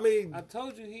 I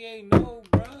told you he ain't no,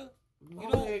 bruh. You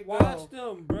don't watch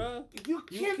them, bruh. You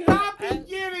cannot be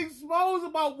getting exposed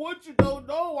about what you don't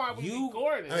know while we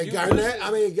recording. I mean,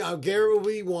 Garnett. Garrett will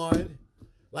be one.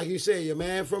 Like you said, your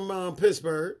man from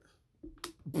Pittsburgh.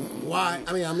 Why?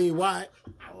 I mean, why?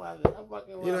 I love it. I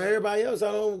fucking love it. Everybody else,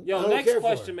 I don't. Yo, I don't next care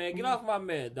question, for. man. Get off my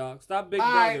man, dog. Stop big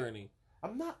brothering him.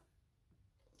 I'm not.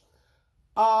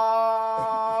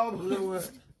 I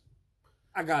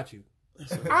got you.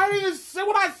 I didn't even say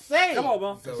what I say. Come on,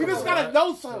 man. You just gotta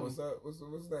know something. What's up? What's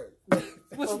that?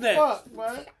 What's the next? Fuck,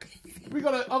 man? We're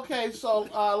gonna. Okay, so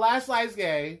last night's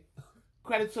game.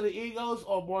 Credit to the Eagles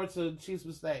or more to Chiefs'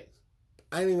 mistakes?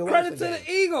 I didn't even watch Credit the to game.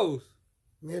 the Eagles.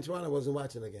 Me and Toronto wasn't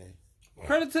watching the game.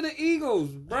 Credit to the Eagles,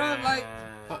 bro. Like,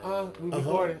 we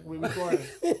recording. We recording.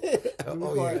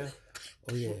 Oh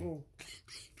yeah.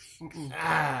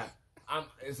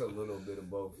 It's a little bit of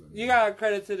both. Of you got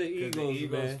credit to the Eagles, the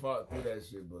Eagles man. fought through that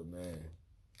shit, but man,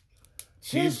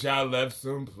 Chiefs y'all left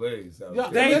some plays out there.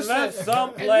 They left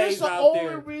some plays out there. The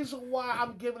only reason why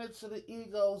I'm giving it to the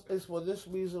Eagles is for this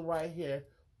reason right here.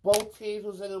 Both teams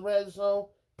was in the red zone.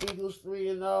 Eagles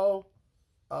 3-0.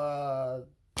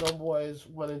 Them boys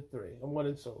 1-3. I'm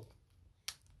 1-2.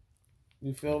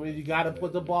 You feel me? You got to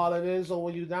put the ball in the end zone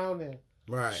when you down there.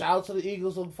 Right. Shout out to the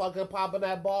Eagles for fucking popping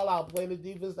that ball out, playing the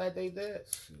defense that they did.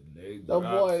 The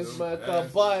boys, man.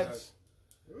 But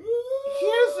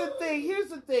here's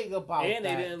the thing about that. And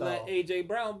they didn't let AJ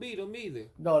Brown beat them either.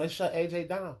 No, they shut AJ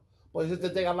down. But here's the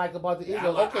thing I like about the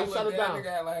Eagles. Okay, shut him down.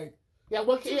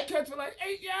 One catch for like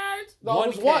 8 yards. No,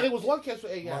 it was one catch for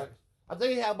 8 yards. I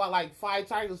think he had about like 5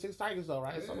 targets, 6 targets though,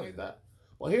 right? Something like that.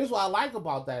 Well, here's what I like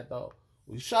about that though.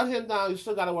 We shut him down. You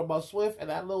still got to worry about Swift and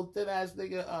that little thin ass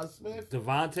nigga Smith.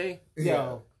 Devontae.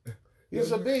 Yo,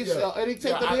 he's a beast. Yo, and he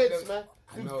take the hits, man.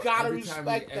 You gotta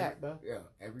respect that, man. Yeah,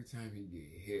 every time he get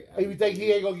hit, and you think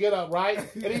he ain't gonna get up, right?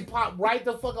 And he pop right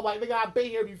the fuck up like, nigga, I've been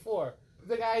here before.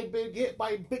 Think I ain't been hit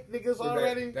by big niggas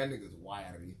already? That nigga's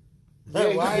wiry.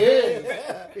 Yeah, he is.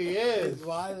 He is.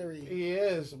 Wiry. He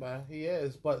is, man. He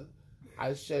is. But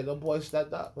I said, the boy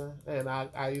stepped up, man. And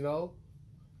I you know.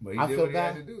 But he did what he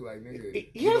had to do. Like,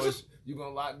 nigga, you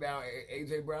gonna lock down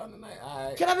AJ Brown tonight? All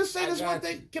right. Can I just say this one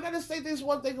thing? Can I just say this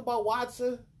one thing about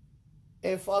Watson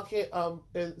and fucking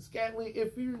and Scanley?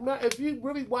 If you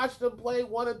really watched them play,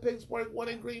 one in Pittsburgh, one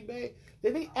in Green Bay,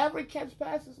 did they ever catch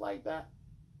passes like that?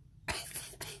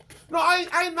 No, I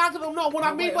ain't knocking them. No, what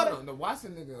I mean by the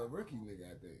Watson nigga, a rookie nigga,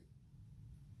 I think.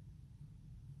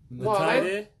 The tight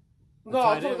end? No,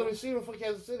 I'm talking the receiver for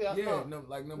Kansas City. Yeah, no,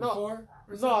 like number 4?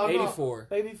 No, 84.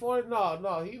 84?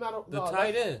 No, he not. The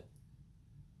tight end.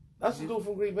 That's the dude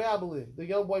from Green Bay, I believe. The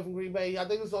young boy from Green Bay. I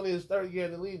think it's only his 3rd year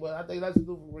in the league, but I think that's the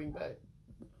dude from Green Bay.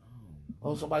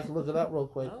 Oh, somebody can look it up real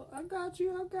quick. Oh, I got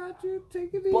you.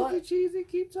 Take it easy, Cheesy.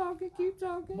 Keep talking.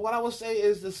 What I would say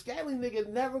is the Scanley nigga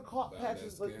never caught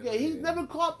passes. He's never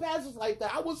caught passes like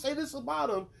that. I would say this about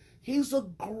him. He's a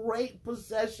great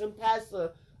possession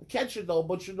passer. Catcher though,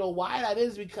 but you know why that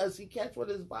is? Because he catch with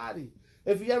his body.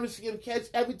 If you ever see him catch,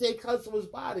 everything comes from his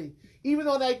body. Even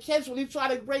on that catch, when he try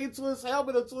to bring it to his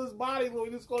helmet or to his body, when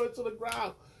he just going into the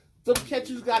ground, the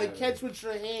catcher's got to catch with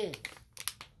your hand.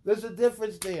 There's a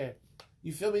difference there.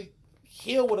 You feel me?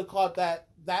 Hill would have caught that.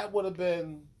 That would have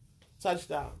been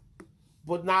touchdown.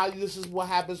 But now this is what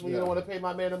happens when you don't want to pay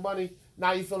my man the money.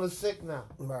 Now you feeling sick now.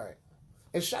 Right.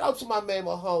 And shout out to my man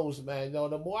Mahomes, man. You know,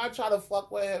 the more I try to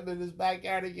fuck with him in his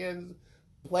backyard again,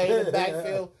 playing in the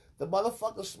backfield, the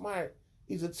motherfucker's smart.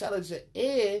 He's intelligent.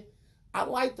 And I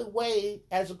like the way,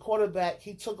 as a quarterback,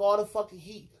 he took all the fucking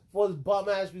heat for his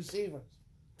bum-ass receivers.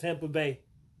 Tampa Bay.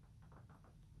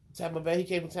 He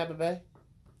came from Tampa Bay?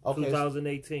 Okay.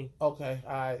 2018. Okay,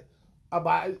 all right.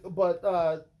 But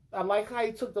I like how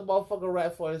he took the motherfucking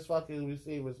rap for his fucking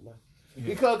receivers, man. Yeah.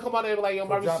 He couldn't come on there and be like, yo,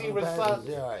 my receivers suck.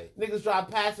 Yeah, right. Niggas drop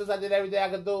passes. I did everything I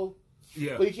could do.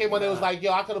 Yeah. But he came on there and was like,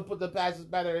 yo, I could have put the passes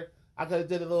better. I could have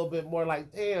did a little bit more.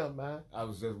 Like, damn, man. I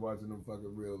was just watching them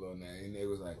fucking reel on that, and he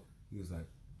was like,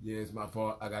 yeah, it's my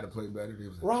fault. I got to play better. He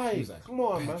was like, right. He was like, come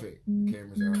on, Patrick, man.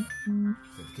 Cameras off.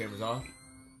 Said the cameras off.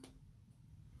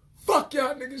 Fuck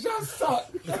y'all niggas, y'all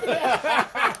suck.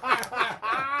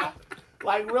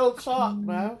 Like real talk,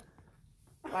 man.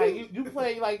 Like you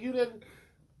play like you didn't.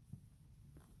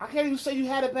 I can't even say you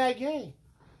had a bad game.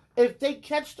 If they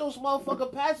catch those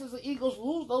motherfucking passes, the Eagles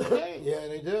lose those games. Yeah,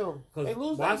 they do. They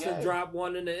lose Watson that game. dropped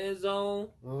one in the end zone.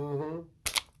 Mm-hmm.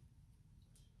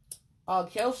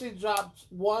 Kelsey dropped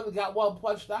one, got one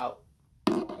punched out.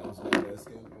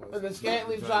 And then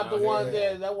Scantling dropped the one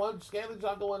there. That one, Scantling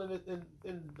dropped the one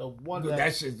in the one.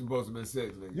 That shit's supposed to be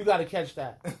 6. Nigga. You got to catch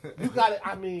that. You got to.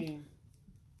 I mean,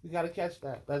 you got to catch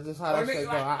that. That's just how that shit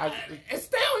go. And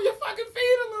stay on your fucking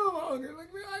feet a little longer.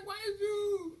 Like, why is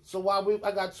you? So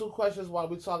I got 2 questions while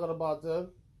we talking about them.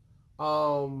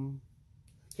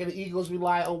 Can the Eagles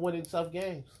rely on winning tough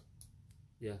games?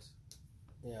 Yes.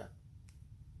 Yeah.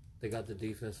 They got the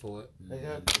defense for it. They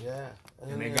got, yeah.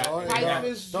 And they got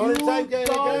Titans. You don't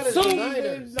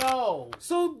even know.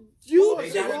 So you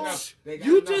just,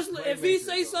 if he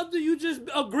say something, you just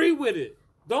agree with it.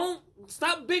 Don't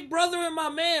stop big brothering my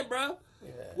man, bro. Yeah.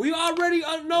 We already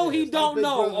know he don't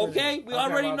know, okay? We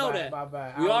already know that.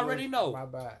 We already know. My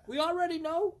bad. We already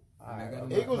know.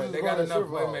 They got enough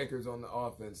playmakers on the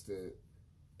offense to...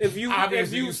 If you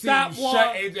stop one,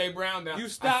 shut AJ Brown down. You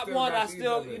stop one, I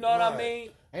still, you know what I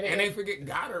mean? And they forget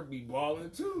Goddard be balling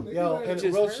too. Yo, and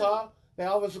real talk, the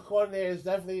offensive coordinator is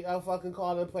definitely fucking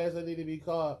calling players that need to be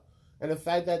called. And the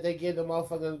fact that they get the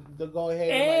motherfucking to go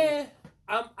ahead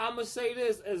and I'm gonna say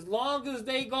this: as long as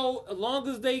they go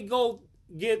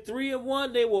get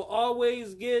 3-1, they will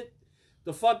always get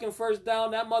the fucking first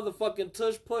down. That motherfucking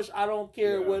tush push. I don't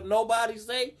care what nobody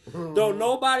say. Don't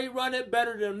nobody run it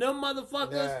better than them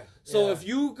motherfuckers. Yeah, so if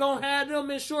you gonna have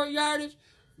them in short yardage,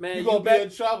 man, you gonna be in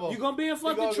trouble. You gonna be in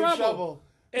fucking trouble.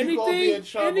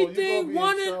 Anything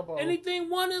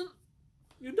wanted,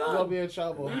 you done. You gonna be in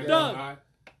trouble. You done.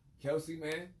 Kelsey,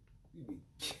 man,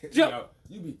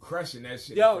 you be crushing that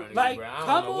shit. Yo, like,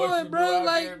 come on, bro.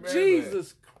 Like,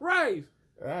 Jesus Christ.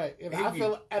 Right, and I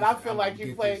feel like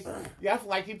he played. Yeah, I feel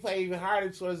like he played even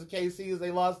harder towards the KC as they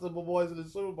lost the boys in the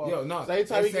Super Bowl. Yo, no, so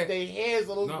anytime he get their hands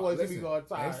on those boys, he be going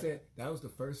tired. They said that was the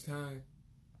first time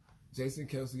Jason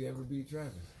Kelsey ever beat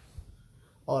Travis.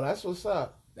 Oh, that's what's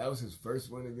up. That was his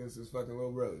first win against his fucking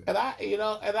little brother. And I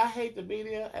hate the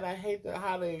media, and I hate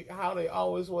how they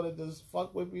always want to just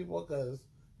fuck with people because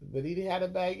Benitez had a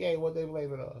bad game. What they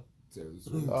blame it on?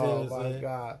 Oh my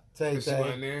God! Take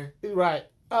there. Right.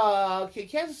 Can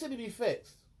Kansas City be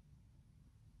fixed?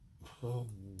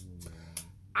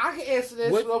 I can answer this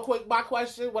real quick. My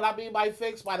question: what I mean by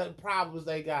fixed, by the problems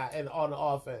they got on the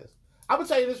offense. I'm gonna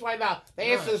tell you this right now. The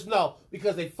answer is no,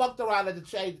 because they fucked around at the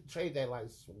trade deadline.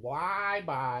 Why?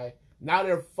 By now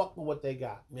they're fucking what they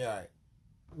got. Yeah. Right.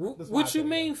 What you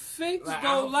mean fixed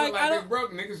though? I don't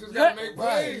broke. Niggas just gotta make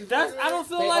plays. I don't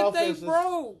feel like they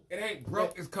broke. It ain't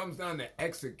broke. It comes down to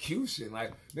execution.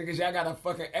 Like niggas, y'all gotta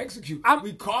fucking execute.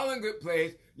 We calling good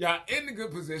plays. Y'all in the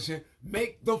good position.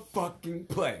 Make the fucking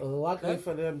play. Luckily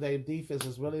for them, their defense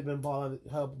has really been belling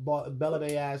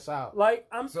their ass out. Like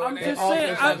I'm just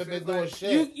saying, haven't been doing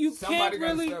shit. You can't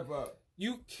really step up.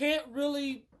 You can't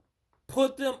really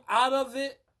put them out of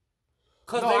it.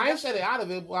 No, I ain't saying they out of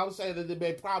it. I was saying that they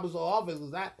made problems on offense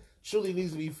because that truly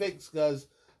needs to be fixed. Because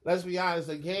let's be honest,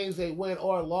 the games they win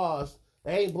or lost,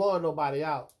 they ain't blowing nobody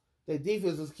out. Their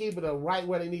defense is keeping them right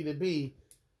where they need to be.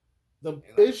 The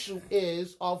issue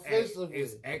is offensively.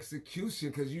 It's execution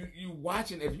because you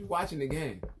watching. If you watching the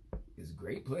game, it's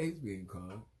great plays being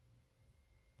called.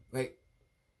 Like,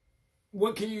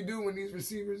 what can you do when these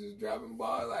receivers is dropping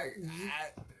ball?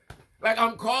 Like,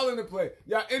 I'm calling the play.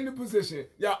 Y'all in the position.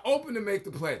 Y'all open to make the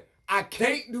play. I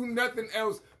can't do nothing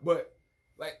else but,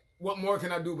 like, what more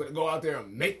can I do but go out there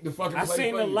and make the fucking play? I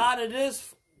seen a lot of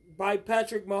this by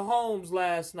Patrick Mahomes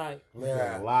last night.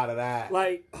 Yeah, a lot of that.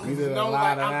 Like, you did a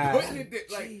lot of that. I'm putting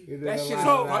it, like, that shit is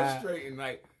frustrating.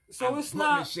 Like, so it's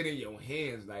not this shit in your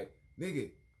hands. Like, nigga,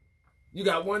 you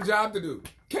got one job to do.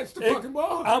 Catch the fucking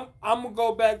ball. I'm going to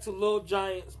go back to Lil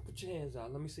Giants Put your hands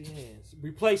out. Let me see your hands.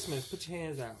 Replacements. Put your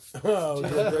hands out. Oh,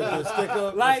 the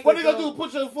sticker. Like, what they gonna do?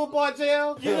 Put you in football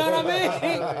jail? You know what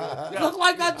I mean? Look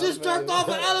like I just jerked off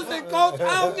an elephant, coach.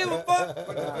 I don't give a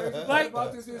fuck. Like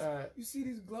about this is, you see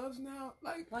these gloves now?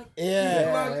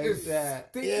 Yeah. Gloves is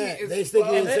sticky. Yeah, It's they sticky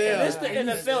fun. as hell. And it's the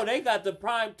NFL. They got the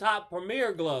prime top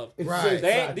premier glove.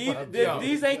 Right.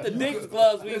 These ain't the Dick's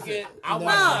gloves we get. I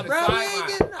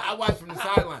watch from the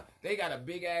sideline. They got a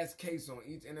big ass case on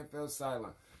each NFL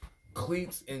sideline.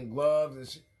 Cleats and gloves and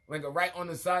shit. Like right on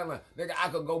the sideline. Nigga, I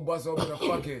could go bust open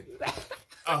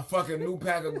a fucking new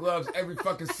pack of gloves every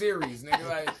fucking series. Nigga,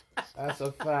 like. That's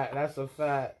a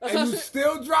fact. And you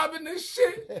still dropping this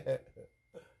shit?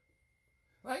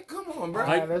 Like, come on, bro.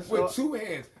 Like, with two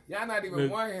hands. Y'all not even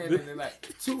one hand in it.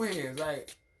 Like, two hands.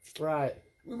 Like. Right.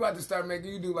 We about to start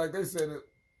making you do like they said it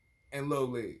in low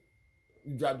league.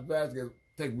 You drop the basket,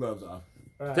 take gloves off.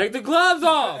 Right. Take the gloves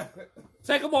off.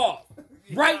 Take them off.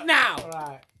 Right now.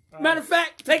 Right. Matter of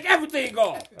fact, take everything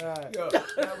off. Right. Yo,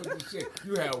 that was the shit.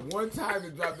 You had one time to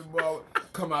drop the ball,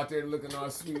 come out there looking all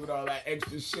sweet with all that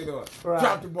extra shit on. Right.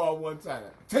 Drop the ball one time.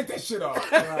 Take that shit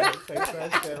off. Right. Take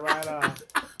that shit right off.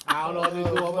 I don't know what they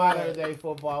do about everyday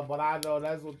football, but I know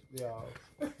that's what,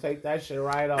 take that shit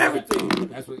right off. Everything.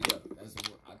 That's what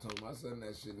I told my son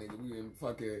that shit, nigga. We in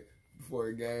fucking before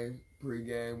the game,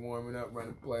 pre-game, warming up,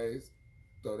 running plays.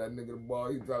 Throw that nigga the ball,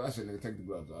 he drop that shit, nigga, take the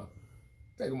gloves off.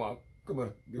 Take them off. Come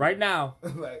on. Right now.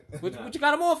 Like, what you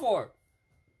got them on for?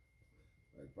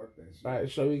 Like, fuck that shit. Right,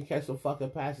 so you can catch some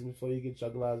fucking passes before you get your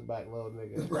gloves back, little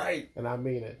nigga. Right. And I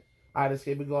mean it. All right, let's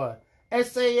keep it going.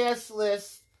 SAS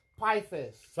list,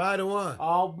 Pythons. 5-1.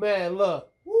 Oh, man,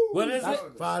 look. What is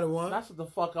it? 5-1. That's what the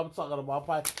fuck I'm talking about.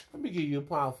 Let me give you a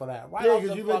pound for that. Right Yeah,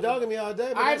 because you've been dogging me all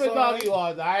day. I ain't been dogging you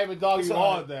all day. I ain't been dogging you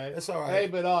all day. That's all right. I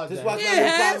ain't been all day. Just watch my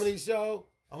new comedy show.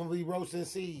 I'm going to be roasting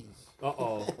seeds.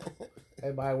 Uh-oh.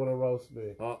 Everybody want to roast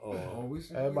me. Uh-oh.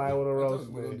 Everybody want to roast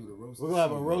me. We're going to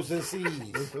have a roasting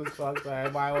seeds. This is fucked up.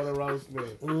 Everybody want to roast me.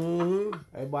 Mm-hmm.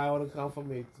 Everybody want to come for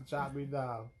me to chop me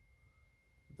down.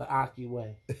 The Aki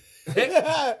way.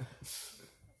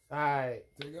 All right.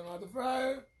 Take him out the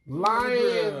fryer.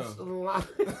 Lions. Ever.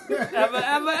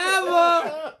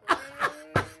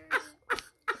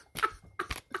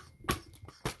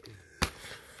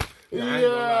 Yeah, I ain't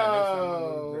gonna lie. Next time I'm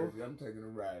in Jersey, I'm taking a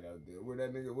ride out there. Where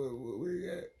that nigga? Where he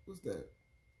at? What's that?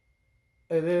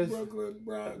 It is Brooklyn,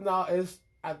 bro. No,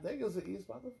 I think it's in East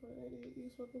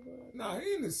Rutherford. Nah,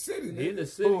 he in the city. He in the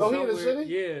city. Oh, he in the city?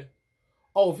 Yeah.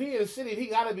 Oh, if he in the city, he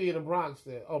got to be in the Bronx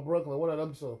then. Oh, Brooklyn. One of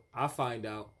them two. I'll find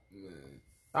out. Man.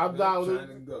 I'm down with trying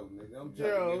to go, nigga. I'm Yo.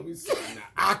 trying to get me something.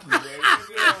 Aki, man.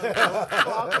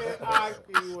 fucking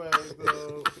Aki way,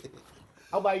 dude.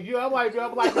 I'm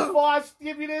like, before I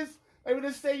give you this, let me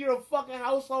just say you're a fucking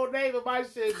household name of my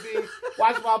shit, B.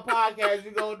 Watch my podcast,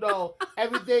 you gonna know.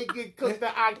 Everything get cooked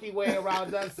the Aki way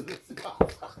around us.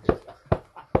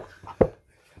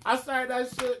 I started that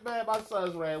shit, man. My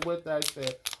sons ran with that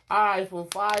shit. All right, from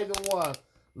 5-1.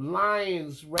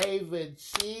 Lions,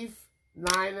 Ravens, Chiefs,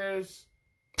 Niners,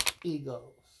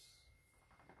 Eagles.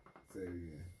 Say it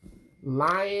again.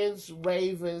 Lions,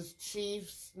 Ravens,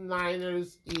 Chiefs,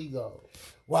 Niners, Eagles.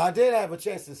 Well, I did have a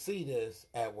chance to see this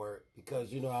at work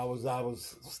because I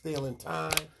was stealing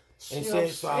time and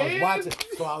shit. So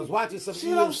I was watching some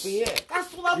ESPN.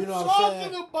 That's what I'm what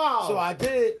talking saying? about. So I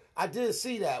did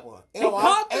see that one. And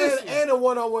a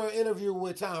one-on-one interview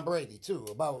with Tom Brady too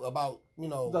about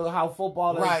how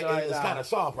football is right. Right it's kind of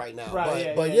soft right now.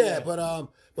 Right,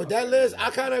 but that list, I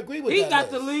kind of agree with He that. got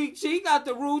list. the league. He got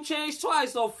the rule changed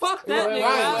twice. So fuck that nigga. Wait.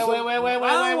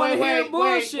 I don't want to hear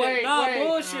bullshit.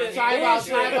 Bullshit. Time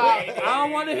out. I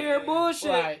don't want to hear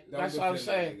bullshit. Right. That's what I'm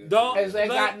saying. It It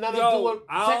got nothing to do with.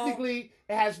 Technically,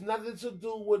 it has nothing to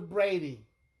do with Brady.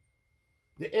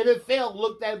 The NFL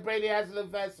looked at Brady as an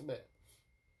investment.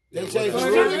 They changed the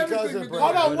rule because of Brady.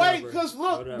 Hold on, wait, because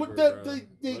look, with the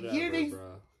Whatever, year they. bro.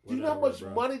 Do you know how much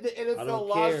money the NFL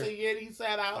lost a year he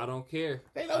sat out? I don't care.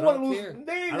 They don't want to lose.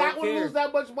 They not want to lose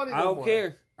that much money. I don't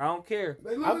care. I don't care.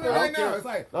 They losing it right now. It's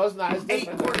like no, it's not. It's 8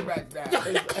 quarterbacks down.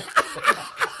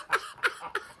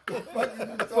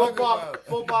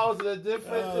 Football was in a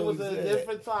different. It was in a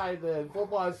different time then.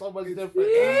 Football is so much different.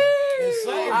 It's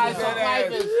so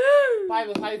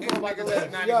Pipers, how you feel about the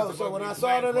list? Yo, so when I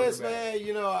saw the list, man,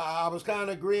 I was kind of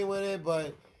agreeing with it,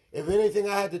 but if anything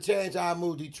I had to change, I'd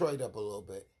move Detroit up a little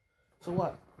bit. So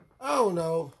what? I don't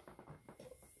know.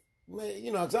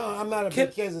 Man, cause I'm not a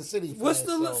big Kansas City fan. What's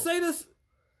the say this?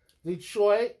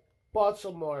 Detroit,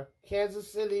 Baltimore,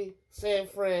 Kansas City, San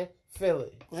Fran,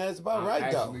 Philly. That's about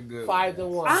right though.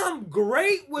 5-1. I'm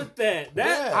great with that.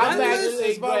 I'm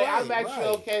actually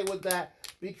okay with that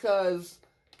because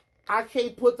I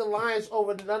can't put the Lions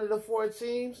over none of the 4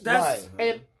 teams. That's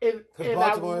right. And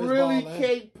I really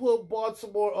can't put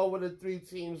Baltimore over the 3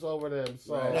 teams over them.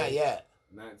 So Not yet.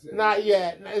 Not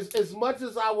yet. As much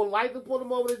as I would like to put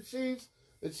them over the Chiefs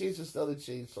are still the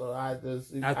Chiefs. So I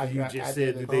just you just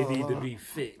said that they need to be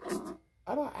fixed.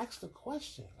 I don't ask the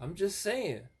question. I'm just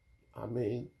saying. I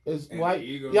mean, it's like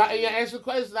you answer the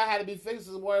question that had to be fixed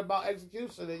is more about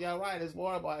execution. And you're right, it's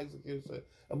more about execution.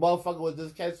 A motherfucker with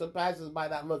just catch some passes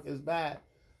might not look as bad,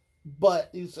 but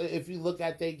if you look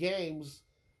at their games,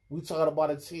 we talking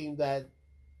about a team that,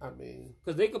 I mean,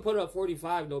 because they could put up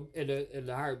 45 though in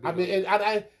the heartbeat. I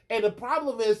mean, and the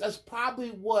problem is that's probably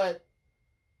what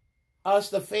us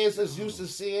the fans is used to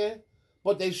seeing,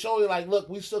 but they show you like, look,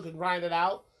 we still can grind it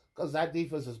out. Because that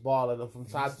defense is balling, and from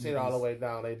top 10 all the way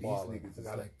down, they balling.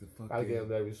 Gotta give them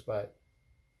their respect.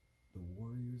 The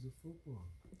Warriors of football.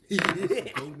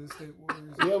 The Golden State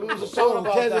Warriors. Yeah, we was just talking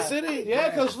about Kansas City. Yeah,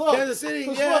 because look, Kansas City.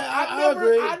 Yeah, I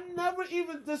agree. agree. I never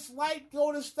even disliked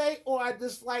Golden State, or I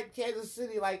disliked Kansas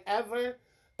City like ever,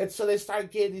 until they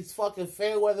start getting these fucking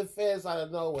fair weather fans out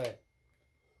of nowhere.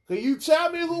 Can you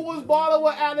tell me who was balling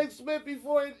with Alex Smith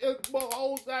before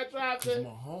Mahomes got drafted?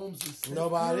 Mahomes is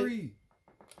nobody.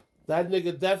 That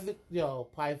nigga definitely,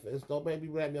 Pifers, don't make me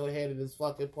ram your hand in this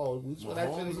fucking pole. We swear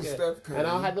that shit again. And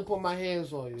I don't have to put my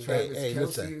hands on you. Travis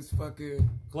Kelce is fucking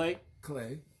Clay.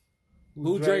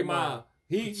 Who Draymond?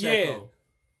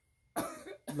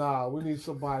 Nah, we need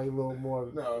somebody a little more.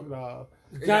 No.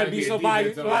 Gotta be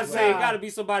somebody. I say it gotta be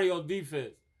somebody on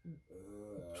defense.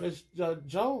 Chris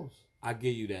Jones. I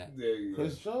give you that. There you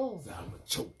Chris Jones. I'm gonna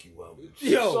choke you out.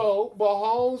 So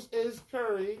Mahomes is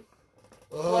Curry.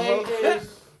 Clay is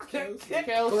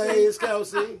Kelce. Clay is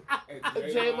Kelce.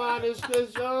 Draymond is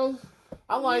Chris Jones.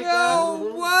 I like that.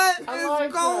 Yo, what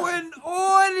is going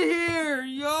on here,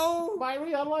 yo?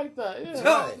 Myrie, I like that. Yeah.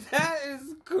 Yo, that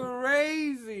is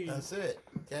crazy. That's it.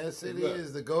 Kansas City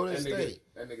is the Golden State.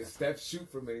 That nigga Steph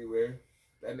shoot from anywhere.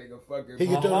 That nigga fucking. He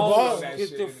can throw the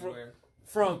ball.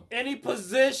 From any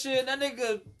position, that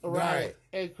nigga. Right.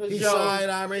 And Chris He Jones, side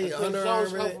arm it, he under arm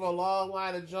Jones come it. from a long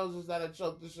line of Joneses that have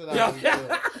choked the shit out of him.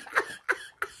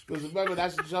 Because remember,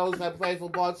 that's the Jones that played for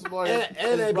Baltimore.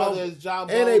 And they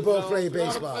both play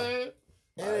baseball. And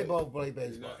they both play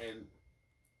baseball. And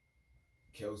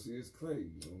Kelce is Clay.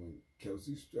 When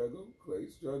Kelce struggle, Clay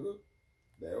struggle.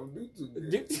 They don't do too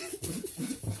good.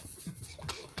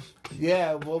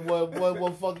 Yeah, well,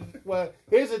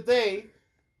 here's the thing.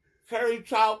 Curry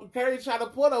tried to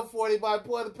put up 40 by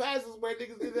putting the passes where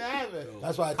niggas didn't have it.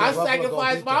 That's why I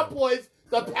sacrificed my points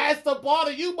to pass the ball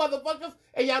to you motherfuckers,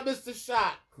 and y'all missed the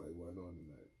shot. Clay wasn't on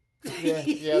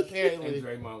tonight. Yeah, apparently. And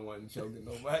Draymond wasn't choking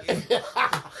nobody.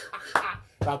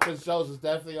 Now, Chris Jones is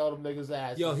definitely on them niggas'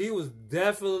 ass. Yo, he was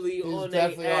definitely on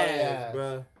their ass,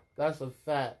 bro. That's a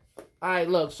fact. All right,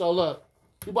 look.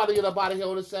 You about to get up out of here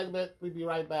on this segment. We'll be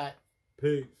right back.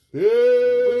 Peace.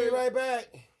 We'll be right back.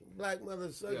 Black mother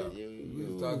sucker, We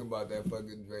was talking about that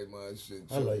fucking Draymond shit.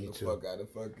 I love you the too. Fuck out of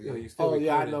fucking. Yo, you still recording?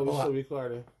 I know. We're still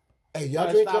recording. Hey,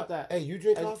 y'all drink stop that. Hey, you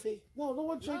drink coffee? No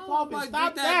one drink coffee. Like,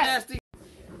 Stop that. Nasty.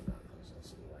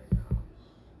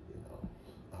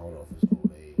 I don't know if it's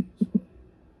old age or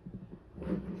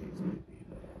whatever the case may be,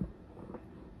 but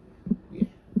yeah.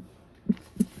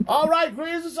 All right,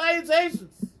 greetings and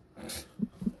salutations.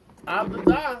 I'm the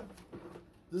Don.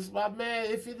 This is my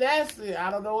man, If You Nasty. I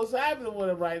don't know what's happening with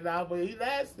him right now, but he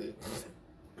nasty.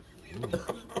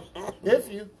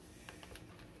 If you.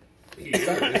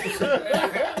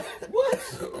 What?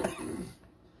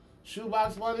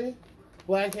 Shoebox Money,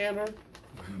 Black Hammer,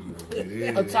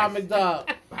 Atomic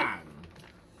Dog.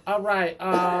 All right.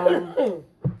 Let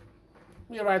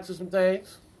me get right to some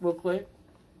things real quick.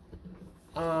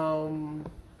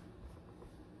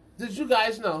 Did you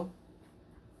guys know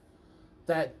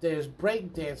that there's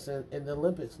breakdancing in the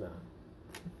Olympics now?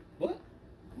 What?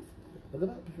 Look it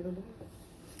up if you don't believe it.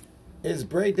 It's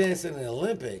breakdancing in the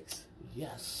Olympics.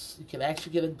 Yes, you can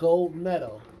actually get a gold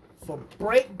medal for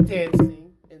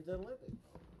breakdancing in the Olympics.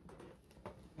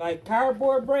 Like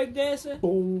cardboard breakdancing?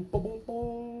 Boom, boom, boom,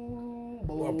 boom,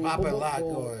 boom. Or pop and lock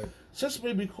or... Since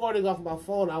we're recording off my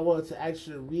phone, I wanted to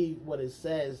actually read what it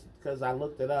says because I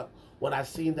looked it up when I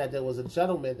seen that there was a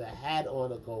gentleman that had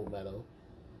on a gold medal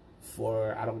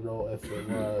for, I don't know if it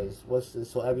was, what's this,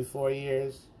 so every 4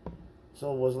 years?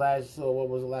 So what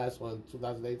was the last one?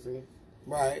 2018?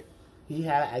 Right. He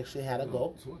actually had a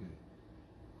gold. 20.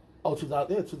 Oh,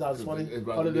 2020. It's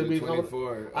about to be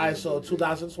 24. All right, so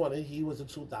 2020, he was a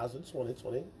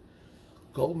 2020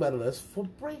 gold medalist for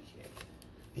breaking.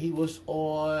 He was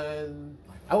on.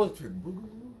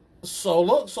 So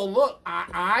look.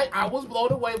 I was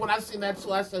blown away when I seen that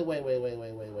too. I said, wait.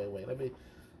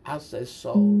 I said,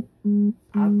 so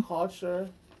our culture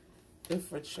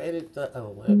infiltrated the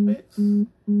Olympics.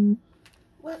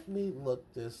 Let me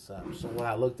look this up. So when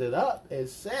I looked it up, it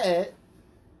said,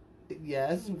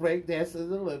 yes, breakdancing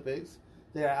in the Olympics.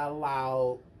 They're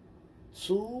allowed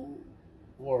 2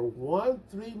 or 1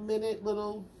 3-minute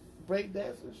little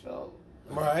breakdancing show.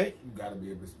 Right. You gotta be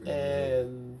able to spin.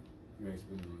 And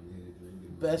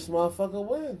best motherfucker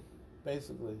win,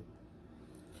 basically.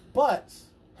 But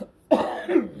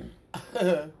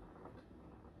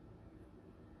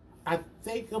I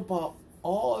think about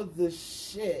all the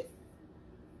shit.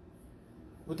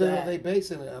 What the hell are they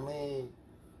basing it? I mean,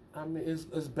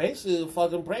 it's basically a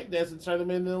fucking breakdancing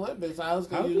tournament in the Olympics. How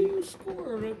do you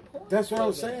score a point? That's what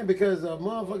I'm saying, because a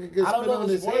motherfucker gets I don't spit know on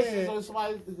the his head. sports, so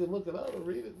somebody can look it up and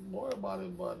read it more about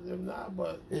it, but if not,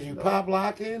 but Is you pop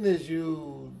locking? Is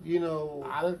you know?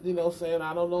 I don't, saying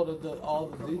I don't know all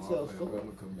the details. I'm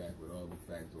gonna come back with all the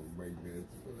facts on breakdance.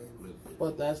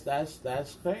 But that's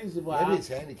crazy. But Maybe it's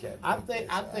handicapped. I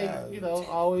think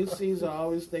always Caesar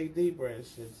always think deeper and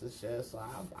shit. So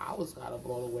I was kind of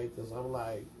blown away because I'm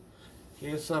like,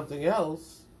 here's something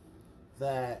else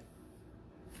that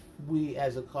we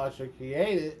as a culture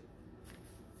created.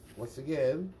 Once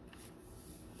again,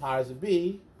 powers that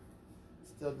be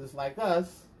still just like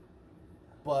us,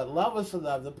 but love us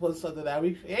enough to put something that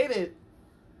we created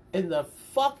in the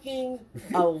fucking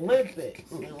Olympics.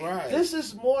 Right. This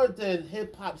is more than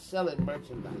hip hop selling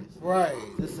merchandise. Right.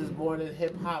 This is more than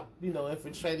hip hop,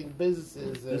 infiltrating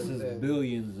businesses. This is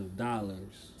billions of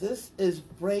dollars. This is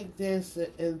breakdancing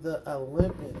in the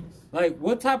Olympics. Like,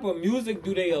 what type of music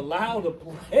do they allow to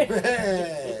play?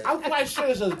 Man. I'm quite sure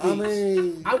it's just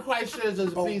beats. I'm quite sure it's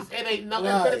just beats. It ain't nothing.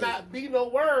 Right. It better not be no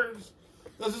words.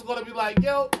 Because it's going to be like,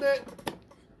 yo, Nick.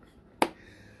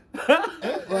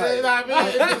 Right. You know what I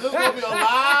mean? There's going to be a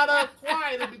lot of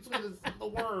quiet in between the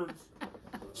words.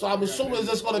 So I'm assuming it's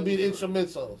just going to be the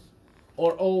instrumentals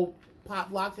or old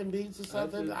pop locking beats or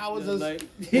something. I was just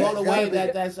blown away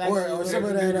that's actually or some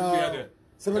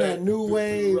of that new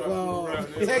wave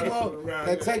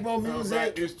techno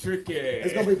music. It's tricky.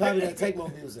 It's gonna be probably that techno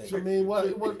music. I mean,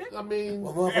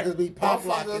 motherfuckers be pop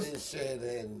locking and shit.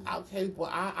 And okay, but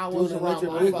I was around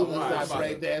motherfuckers that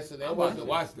break dancing. I'm about to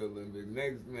watch the Olympics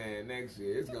next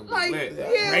year. It's gonna be lit.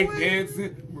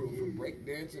 Break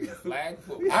dancing, flag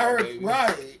football. I heard baby.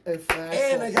 right,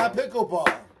 and they got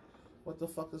pickleball. What the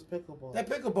fuck is pickleball? That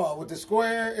pickleball with the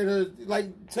square and like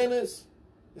tennis.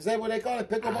 Is that what they call it?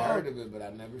 Pickleball? I heard of it, but I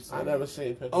never seen it. I never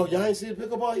seen pickleball. Oh, y'all ain't seen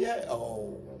pickleball yet?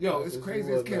 Oh. Yo, it's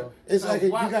crazy as hell. It's like you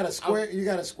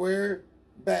got a square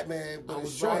Batman, but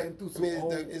it's short.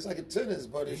 It's like a tennis,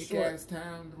 but it's short. Ass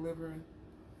town delivering,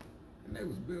 and they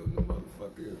was building a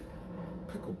motherfucking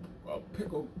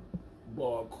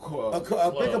pickleball court. A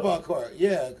pickleball court.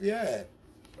 Yeah.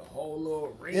 The whole little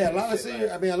ring. Yeah,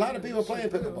 a lot of people playing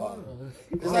pickleball.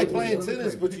 It's like playing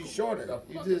tennis, but you shorter.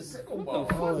 You just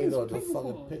pickleball. I don't even know the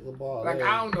fucking pickleball. Like,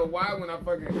 I don't know why when I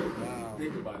fucking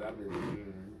think about it, I've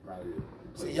been probably.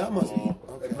 See, y'all must be.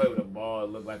 They play with a ball,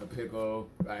 it look like a pickle,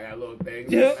 like that little thing.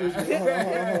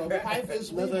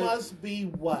 Pipers, we must be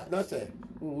what? Nothing.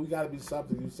 We gotta be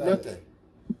something. You said Nothing.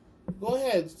 Go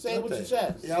ahead, say it with your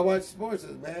chest. Y'all watch sports,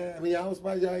 man. I mean, y'all was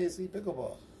surprised y'all didn't see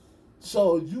pickleball.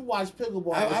 So you watch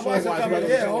pickleball? I watched a couple.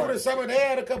 Over the summer they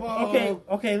had a couple. Okay.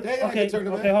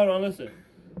 Hold on, listen.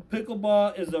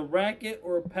 Pickleball is a racket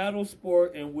or paddle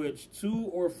sport in which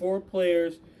 2 or 4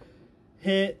 players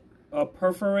hit a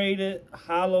perforated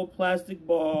hollow plastic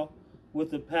ball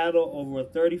with a paddle over a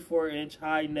 34-inch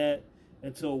high net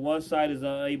until one side is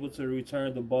unable to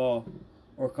return the ball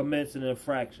or commence an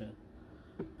infraction.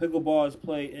 Pickleball is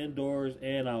played indoors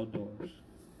and outdoors.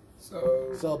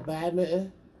 So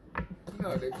badminton.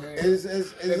 No, they play. It's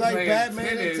like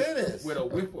badminton and tennis with a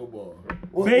wiffle ball.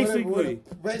 Basically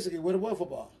with a wiffle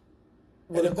ball.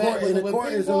 And the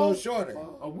court is a little shorter.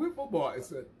 A wiffle ball.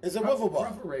 It's a wiffle ball.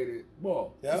 Perforated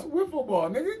ball. Yep. It's a wiffle ball,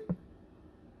 nigga.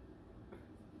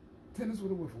 Tennis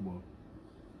with a wiffle ball.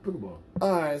 Pickleball.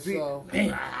 All right, see, so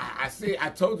I see. I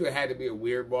told you it had to be a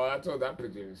weird ball. I told you I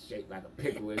pictured it shaped like a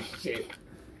pickle and shit.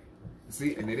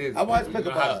 See, and it is. I watched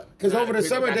pickleball because over the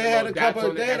summer they had a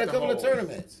couple. They had a couple of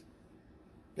tournaments.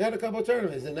 They had a couple of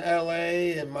tournaments in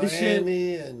L.A. and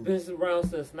Miami and. Been around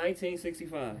since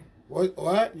 1965. What?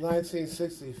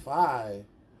 1965.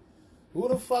 Who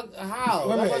the fuck? How?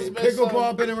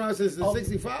 Pickleball been around since the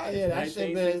 65. Yeah, that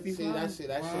shit been. See, that shit.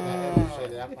 That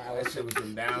shit was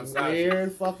some downside.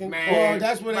 Weird fucking. Man, well,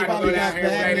 that's when they probably got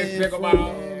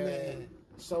pickleball.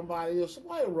 Somebody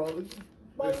wrote it.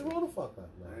 Everybody roll the fuck up,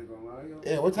 man. I ain't gonna lie, yo.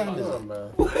 Yeah, what time is it,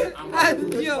 man?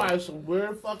 This probably some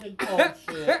weird fucking talk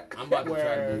shit. I'm about to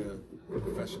try to be a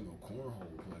professional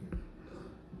cornhole player.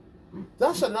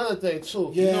 That's another thing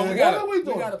too. Yeah. You know, what are we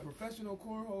doing? We got a professional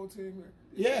cornhole team here.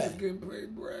 Yeah. Just getting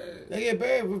paid bread. They get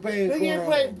paid for paying They get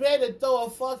paid bread to throw a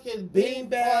fucking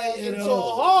beanbag into a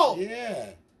hole.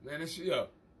 Yeah. Man, this shit, yo.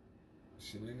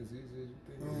 Shit ain't as easy as you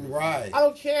think. Right. I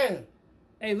don't care.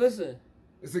 Hey, listen.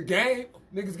 It's a game.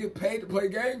 Niggas get paid to play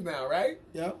games now, right?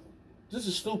 Yep. This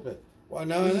is stupid. Well,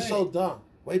 no, This is so dumb.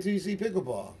 Wait till you see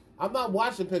pickleball. I'm not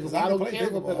watching pickleball. I I don't play care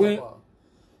for pickleball. pickleball.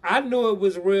 I knew it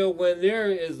was real when there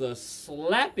is a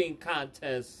slapping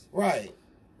contest. Right.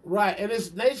 Right, and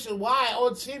it's nationwide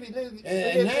on TV. Niggas,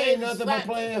 And that ain't nothing but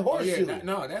playing horseshoe.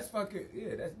 That's fucking,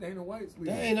 that's Dana White's league.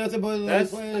 That ain't nothing but like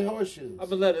playing horseshoes. I'm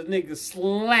gonna let a nigga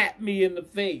slap me in the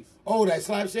face. Oh, that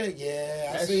slap shit?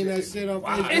 Yeah, I seen that shit on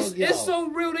Facebook. It's so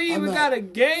real. They even got a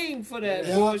game for that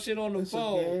bullshit on the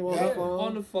phone.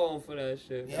 On the phone for that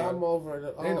shit. Yeah, I'm over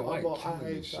it. I hate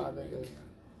y'all niggas.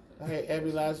 I hate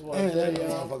every last one. That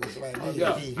motherfucker slap me.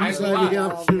 I ain't gonna lie.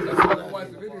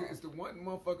 It's the one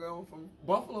motherfucker from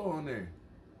Buffalo on there.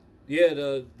 Yeah,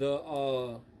 that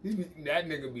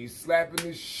nigga be slapping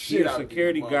this shit he a out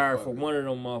security guard for one of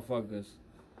them motherfuckers.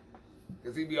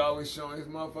 Cause he be always showing his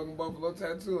motherfucking Buffalo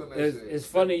tattoo and that shit. It's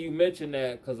funny you mentioned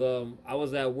that because I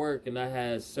was at work and I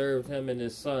had served him and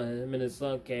his son. Him and his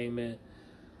son came in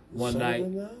one night.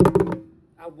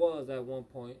 I was at one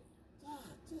point. God,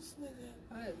 this nigga.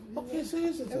 Okay, so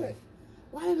here's the thing.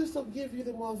 Why did this don't give you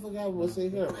the motherfucker I was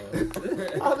in here, man?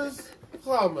 All this,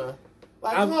 come on, man.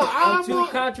 Like, I'm too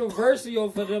controversial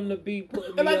for them to be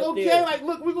putting and me like, up okay, there. like,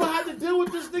 look, we're gonna have to deal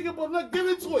with this nigga, but look, give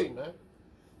it to him, man.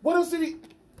 What else did he?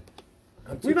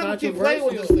 We're not gonna keep playing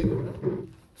with this nigga,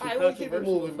 man. All right, we'll keep it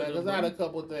moving, man, because I had a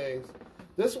couple things.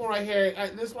 This one right here,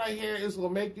 is gonna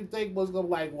make you think, what's gonna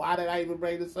like, why did I even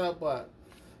bring this up? But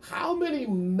how many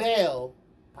male?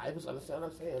 Pipers understand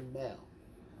what I'm saying, male.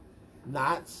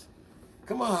 Knots.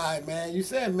 Come on, man. You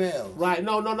said male. Right.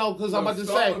 No, because I'm about to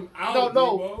say. No,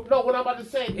 what I'm about to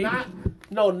say,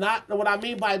 not what I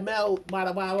mean by male, what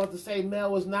I'm about to say,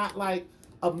 male is not like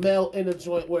a male in a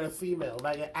joint with a female.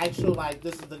 Like an actual, like,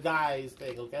 this is the guy's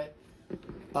thing, okay?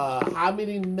 How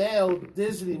many male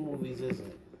Disney movies is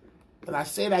it? And I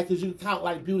say that because you count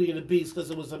like Beauty and the Beast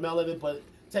because it was a male in it, but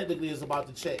technically it's about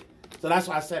the chick. So that's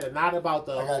why I said it, not about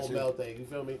the whole male thing. You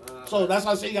feel me? So that's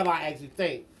why I say you gotta like actually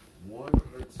think. One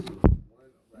or two.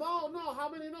 No. How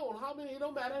many? No, how many? It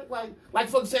don't matter. Like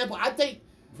for example, I think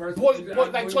like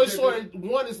Toy Story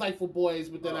 1 is like for boys,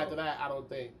 but then after that, I don't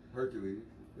think. Hercules.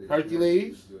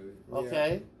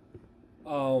 Okay.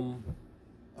 I'll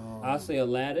say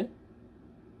Aladdin.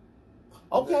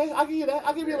 Okay, I'll give you that.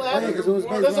 I'll give you Aladdin.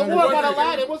 There's a war about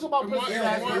Aladdin. What's about Princess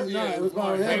Jasmine? Yeah, it was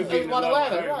about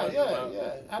Aladdin. Right?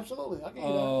 Yeah. Absolutely. I'll give you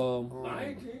that.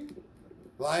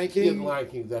 Lion King. Yeah, Lion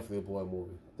King definitely a boy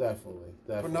movie. Definitely.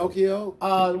 Pinocchio.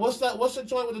 What's the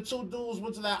joint with the two dudes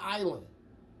went to that island?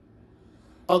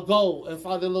 Ago and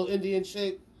found a little Indian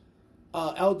chick.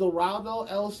 El Dorado,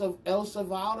 El Salvador.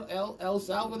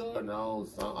 No,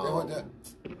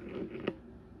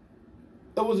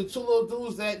 it was the two little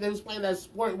dudes that they was playing that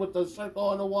sport with the circle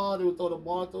on the wall. They would throw the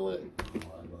ball through it.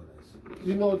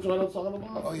 You know what joint I'm talking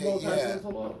about? Oh yeah.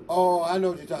 Oh, I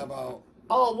know what you're talking about.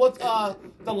 Oh, what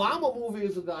the llama movie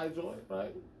is a guy joint,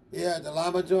 right? Yeah, the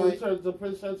llama joint. The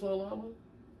Prince turns to a llama.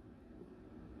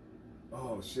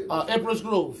 Oh shit. Emperor's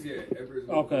Groove. Yeah, Emperor's Groove.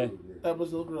 Okay.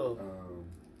 Emperor's Groove.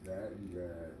 That you got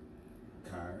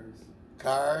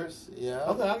Cars, yeah.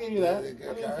 Okay, I'll give you that.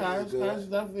 Cars is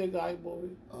definitely a guy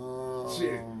movie.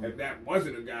 Shit, if that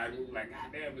wasn't a guy movie, like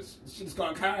goddamn, this shit is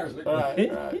called Cars. Right. Well,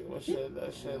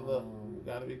 that shit. Look, you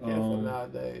gotta be careful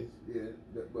nowadays. Yeah,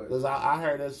 because I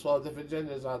heard there's 12 different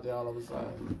genders out there all of a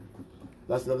sudden.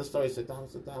 That's another story. Sit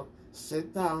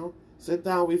down.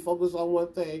 We focus on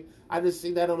one thing. I just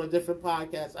seen that on a different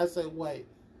podcast. I said, wait,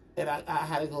 and I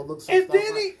had to go look some stuff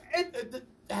up.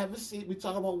 Have a seat. We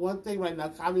talking about one thing right now.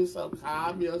 Calm yourself.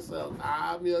 I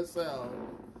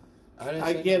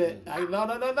get it.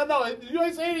 No. You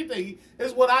ain't say anything.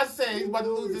 It's what I say. He's about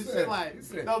to lose his shit. Like,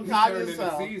 no, calm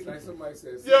yourself. Like somebody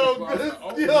said.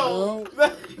 Yo.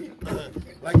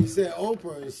 Like you said,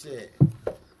 Oprah and shit.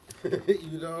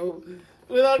 You know.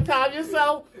 Calm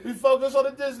yourself. We focus on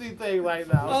the Disney thing right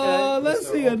now. Okay? Let's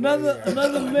see another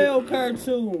male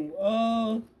cartoon.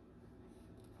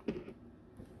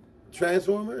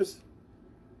 Transformers,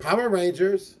 Power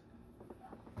Rangers.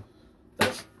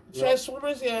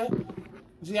 Transformers, yeah.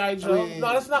 G.I. Joe.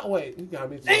 No, that's not. Wait, he got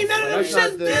me. Ain't none of them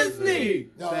shit Disney.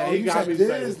 No, he got me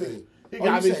Disney. He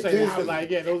got me saying shit like,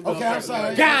 yeah, those. Okay, I'm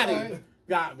sorry. Got him.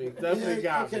 Got me. Definitely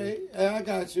got me. Okay, I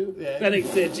got you. Yeah. That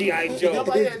nigga said G.I. Joe.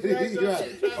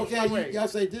 Right. Okay, y'all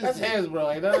say Disney. That's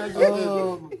Hasbro. Ain't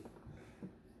that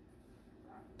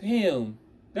Damn.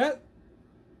 That.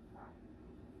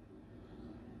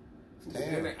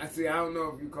 Damn. I see. I don't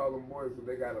know if you call them boys, but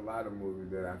they got a lot of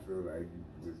movies that I feel like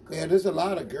you just. Yeah, there's a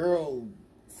lot of girl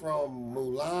from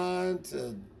Mulan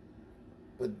to,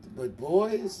 but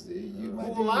boys, you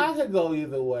might. Mulan could go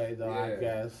either way, though. Yeah, I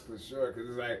guess for sure, because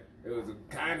it's like it was a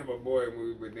kind of a boy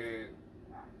movie, but then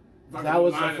that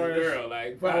was Mulan the first. girl,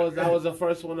 like, that was the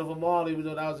first one of them all. Even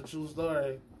though that was a true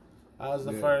story, that was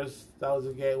the first. That was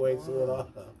a gateway to it all.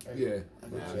 Yeah,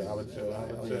 I would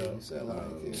chill. You said a lot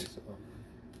of kids. So.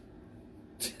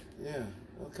 Yeah.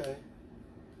 Okay.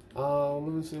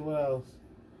 Let me see what else.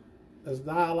 There's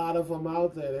not a lot of them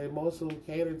out there. They mostly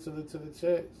cater to the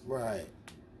chicks. Right.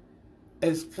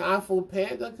 Is Kung Fu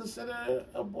Panda considered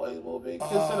a boy movie?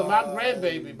 Considered my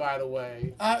grandbaby, by the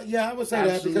way. Yeah, I would say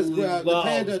that because the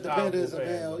panda is a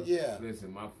male. Yeah.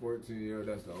 Listen, my 14-year-old,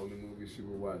 that's the only movie she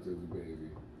would watch as a baby.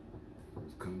 It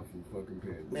was Kung Fu fucking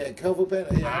Panda. Yeah, Kung Fu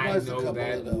Panda. Yeah, I know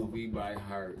that movie by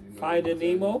heart. You know Finding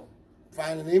Nemo?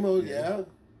 Finding Nemo, yeah.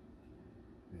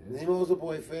 Nemo's a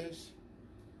boy fish.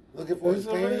 Looking for his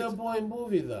parents. It's already a boy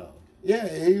movie, though. Yeah,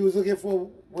 he was looking for,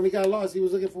 when he got lost, he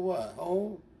was looking for what?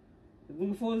 Home?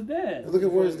 Looking for his dad. Looking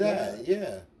for his dad,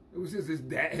 yeah. It was just his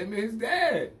dad, him and his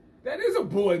dad. That is a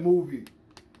boy movie.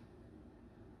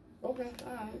 Okay,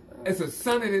 all right. It's a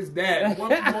son and his dad. How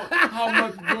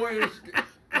much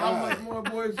more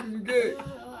boys can you get?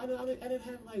 I didn't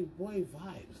have, like, boy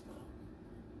vibes, though.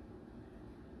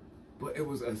 But it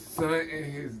was a son and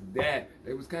his dad.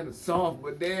 It was kind of soft,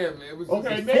 but damn, it was.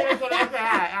 Okay, maybe all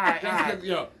right.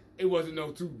 Yo, it wasn't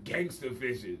no two gangster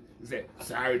fishes. It said,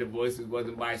 sorry, the voices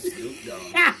wasn't by Snoop Dogg.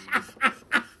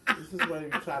 This is where you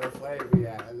try to flame me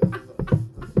at. This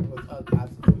was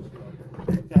unconstitutional.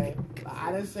 Okay?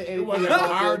 I didn't say anything. It wasn't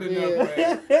hard enough,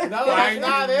 man. No, that's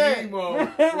not it.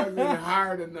 Wasn't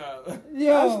hard enough.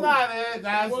 That's not it.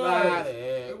 That's not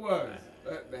it. It was.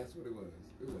 That's what it was.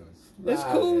 It's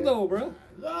cool though, bro.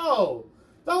 No,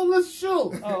 don't let's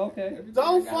shoot. Oh, okay.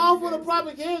 Don't fall for the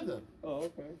propaganda. Oh,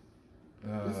 okay.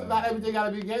 This is not everything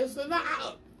got to be gangster. No,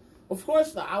 of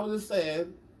course not. I was just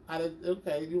saying. I didn't.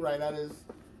 Okay, you're right. That is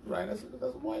right. That's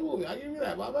a boy movie. I give you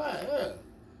that. My bad. Yeah.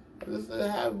 I just didn't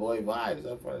have boy vibes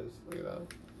at first. You know.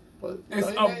 But it's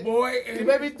a boy. And you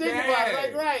made me think about it.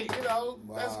 Like, right. You know.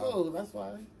 Wow. That's cool. That's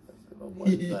fine. That's no more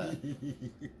than that.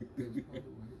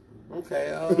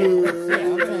 Okay, I'm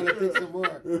trying to think some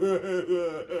more.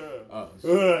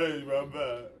 Hey, my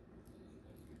bad.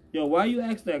 Yo, why you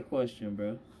ask that question,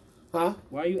 bro? Huh?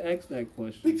 Why you ask that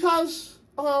question? Because,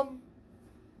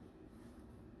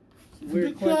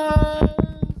 weird question.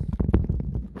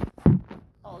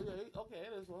 Oh, yeah, okay,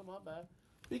 it is one, my bad.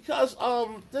 Because,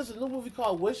 there's a new movie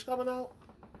called Wish coming out,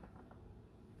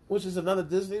 which is another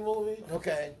Disney movie.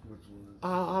 Okay.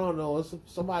 I don't know. It's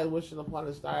somebody wishing upon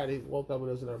a star and he woke up and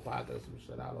it was in their pocket or some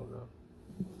shit. I don't know.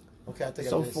 Okay, I think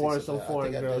some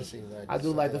foreign girls. I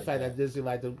do like the fact that Disney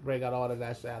like to bring out all the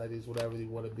nationalities, whatever you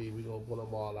want to be. We gonna put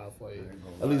them all out for you.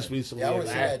 At least recently. Yeah, I want to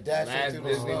see that last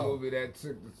Disney movie that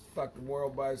took the fucking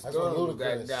world by storm was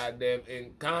that goddamn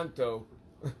Encanto.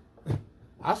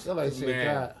 I still ain't seen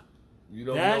that. You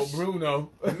don't know Bruno,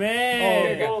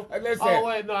 man. Listen,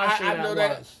 wait, no, I know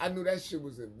that. I knew that shit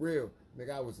wasn't real.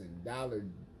 Nigga, I was in Dollar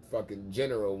fucking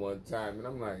General one time, and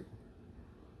I'm like,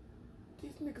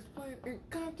 these niggas playing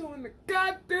Encanto in the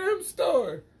goddamn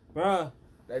store. Bruh.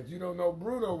 That you don't know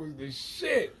Bruno was the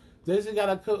shit. Disney got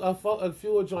a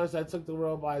few joints that took the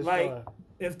world by storm.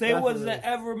 If they was to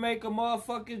ever make a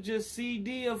motherfucking just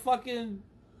CD of fucking,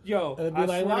 yo. It'd be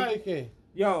like Lion King.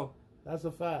 Yo. That's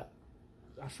a fact.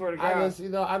 I swear to God.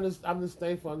 I'm just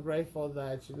thankful and grateful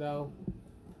that,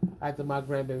 after my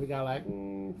grandbaby got like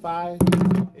 5.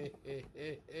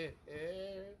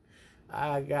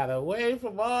 I got away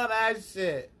from all that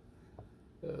shit.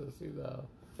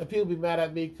 And people be mad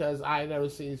at me because I ain't never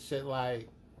seen shit like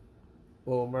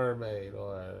Little Mermaid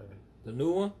or the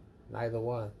new one. Neither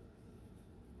one.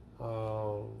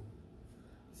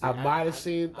 I might have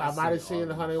seen the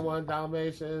 101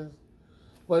 Dalmatians.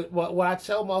 But what I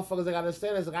tell motherfuckers they gotta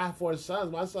understand is, like, I have 4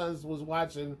 sons. My sons was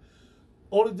watching.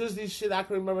 Only Disney shit I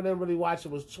can remember them really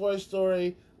watching was Toy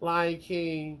Story, Lion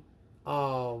King,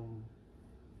 and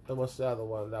what's the other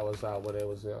one that was out when they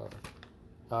was young?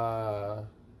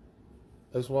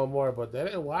 There's one more, but they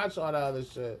didn't watch all that other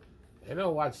shit. They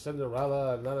don't watch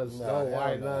Cinderella, none of Snow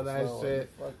White, none of that shit.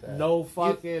 No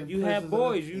fucking. You have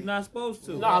boys. You're not supposed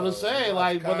to. No, I'm just saying,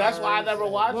 like, but that's why I never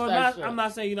watched that shit. I'm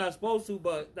not saying you're not supposed to,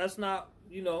 but that's not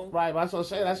you know. Right, but that's what I'm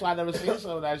saying. That's why I never seen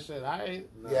some of that shit. I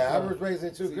was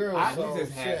raising two girls. We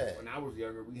just had, when I was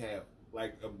younger, we had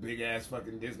like a big ass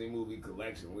fucking Disney movie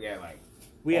collection. We had like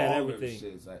all everything.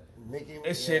 Shits. Like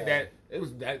Mickey, shit that it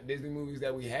was that Disney movies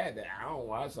that we had that I don't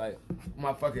watch. Like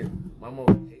my most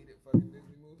hated fucking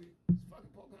Disney movie is fucking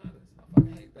Pocahontas. I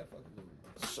fucking hate that fucking movie.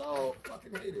 So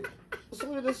fucking hate it. So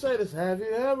let me just say this: have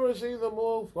you ever seen the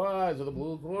moon rise of the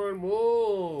blue corn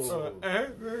moon?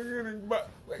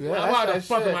 Why the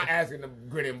fuck am I asking the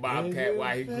grinning bobcat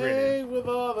why he grinning? With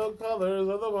all the colors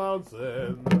of the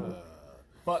mountain.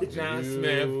 Fuck John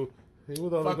Smith.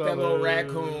 Fuck that little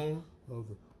raccoon.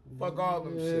 Fuck all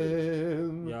them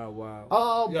shit. Yeah, wow.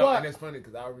 But and it's funny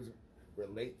because I always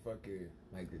relate fucking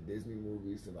like the Disney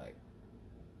movies to like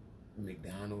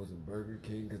McDonald's and Burger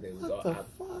King because they was fuck?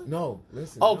 No,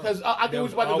 listen. Oh, because I get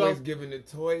what you're about to go. Always giving the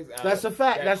toys out. That's a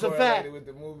fact. That's a fact. With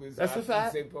the movies, that's a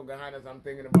fact. Say Pocahontas, I'm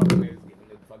thinking about when they was giving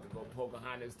the fucking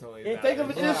Pocahontas toys. And think of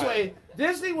it this way: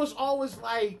 Disney was always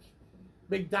like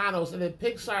McDonald's, and then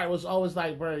Pixar was always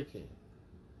like Burger King.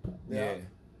 Yeah.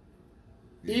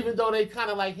 Even though they kind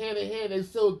of like hand in hand, they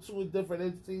still two different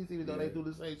entities, even though they do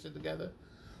the same shit together.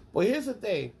 But here's the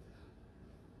thing: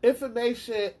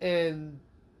 information and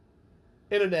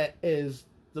internet is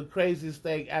the craziest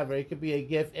thing ever. It could be a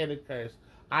gift and a curse.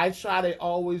 I try to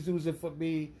always use it for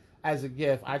me as a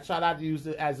gift. I try not to use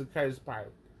it as a curse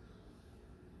part.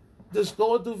 Just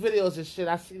going through videos and shit,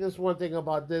 I see this one thing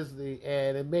about Disney,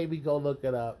 and it made me go look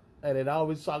it up. And it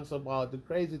always talks about the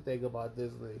crazy thing about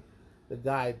Disney, the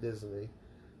guy Disney,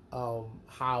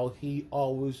 how he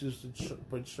always used to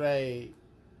portray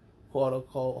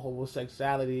quote-unquote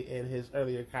homosexuality in his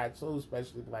earlier cartoons,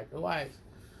 especially black and white.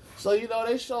 So, you know,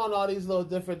 they showing all these little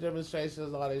different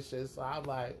demonstrations, all this shit. So I'm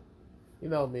like, you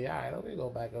know me, all right, let me go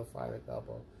back and find a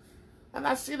couple. And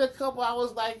I seen a couple, I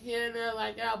was like here and there,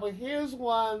 like, yeah, but here's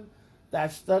one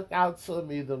that stuck out to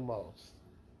me the most.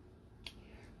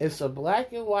 It's a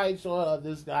black and white joint of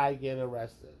this guy getting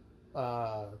arrested.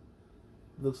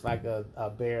 Looks like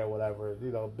a bear or whatever,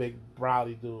 you know, big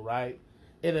brownie dude, right?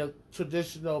 In a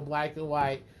traditional black and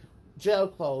white jail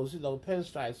clothes, you know,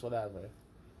 pinstripes, whatever.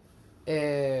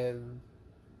 And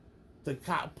the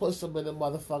cop puts him in the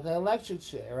motherfucking electric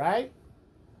chair, right?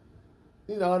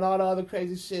 You know, and all the other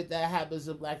crazy shit that happens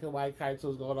in black and white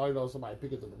cartoons going on. You know, somebody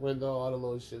picking through the window, all the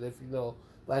little shit. If you know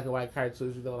black and white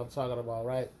cartoons, you know what I'm talking about,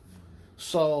 right?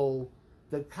 So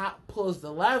the cop pulls the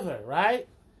lever, right?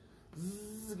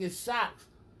 Zzz, gets shocked.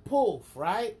 Poof,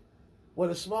 right? When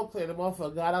the smoke cleared, the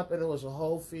motherfucker got up and it was a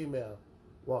whole female.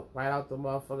 Walked right out the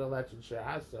motherfucking electric chair.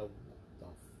 I said, what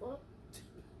the fuck?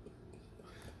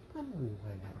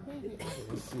 Maybe I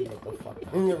didn't see what the fuck.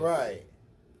 You're right.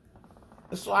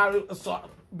 So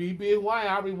me being white,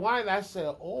 I rewind. I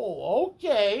said, "Oh,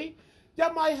 okay,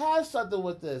 y'all might have something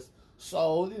with this."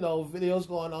 So you know, videos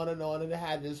going on, and it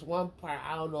had this one part.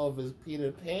 I don't know if it's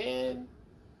Peter Pan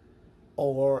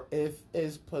or if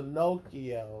it's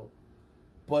Pinocchio,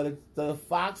 but the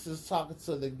fox is talking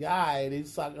to the guy, and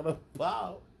he's talking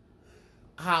about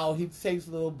how he takes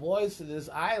little boys to this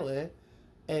island,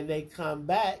 and they come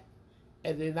back,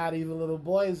 and they're not even little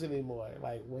boys anymore.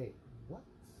 Like, wait, what?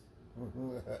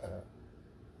 What the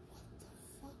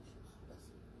fuck?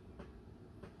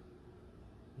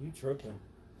 You tripping?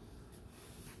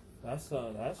 That's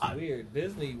weird.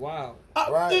 Disney, wow.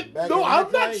 Right. No,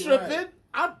 I'm not tripping. Right.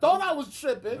 I thought I was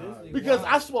tripping because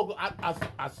I smoke. I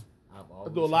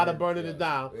do a lot of burning it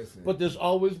down. Listen, but there's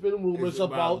always been rumors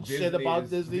about shit about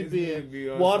Disney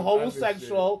being one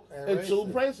homosexual and two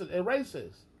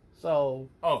racist. So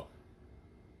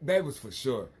that was for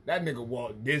sure. That nigga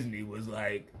Walt Disney was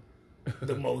like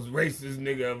the most racist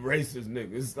nigga of racist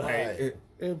niggas. Like,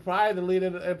 and probably the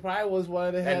leader. It probably was one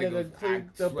of the head of the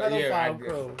pedophile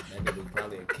crew. That nigga was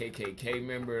probably a KKK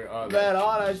member. All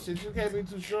that shit. You can't be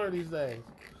too sure these days.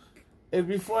 And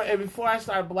before I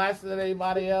start blasting at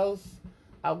anybody else,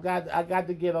 I got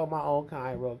to get on my own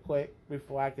kind real quick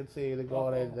before I continue to go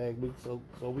on anything.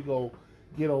 So we go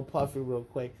get on Puffy real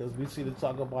quick because we see to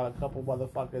talk about a couple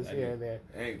motherfuckers here and there.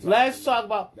 Let's talk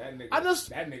about that nigga.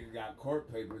 That nigga got court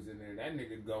papers in there. That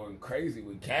nigga going crazy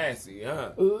with Cassie,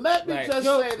 huh? Let me just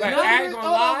say that. I ain't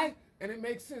gonna lie, and it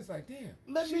makes sense. Like,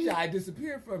 damn, she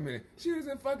disappeared for a minute. She was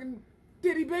in fucking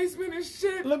Diddy basement and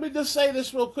shit. Let me just say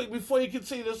this real quick before you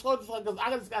continue this whole thing because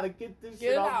I just gotta get this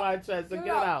shit off my chest and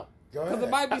get it out. Because it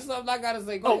might be something I gotta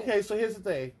say. Okay, so here's the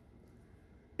thing.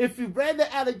 If you read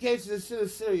the allegations, this shit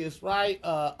is serious, right?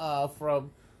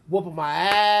 From whooping my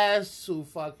ass to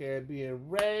fucking being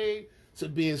raped to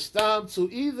being stumped to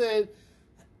even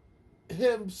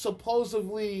him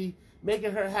supposedly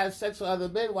making her have sex with other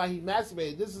men while he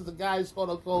masturbated. This is the guy's quote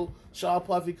unquote Sean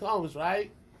Puffy Combs,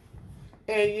 right?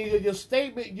 And your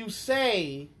statement, you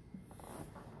say,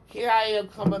 here I am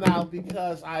coming out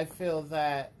because I feel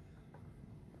that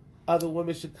other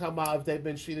women should come out if they've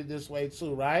been treated this way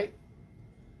too, right?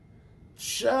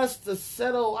 Just to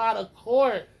settle out of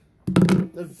court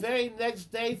the very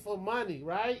next day for money,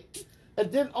 right?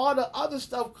 And then all the other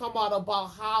stuff come out about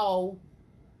how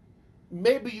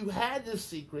maybe you had this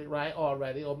secret, right,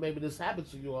 already, or maybe this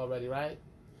happened to you already, right?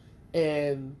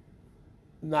 And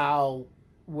now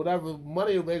whatever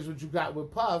money arrangement you got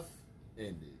with Puff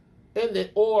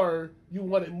ended, or you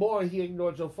wanted more and he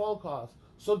ignored your phone calls.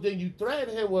 So then you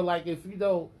threatened him with, like, if you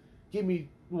don't give me,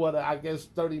 what, I guess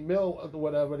 30 mil or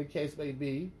whatever the case may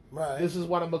be, right, this is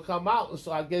when I'm going to come out.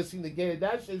 So I guess he negated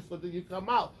that shit, so then you come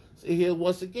out. So here,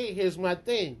 once again, here's my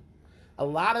thing. A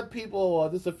lot of people, or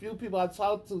just a few people I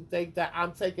talk to, think that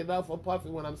I'm taking up for Puffy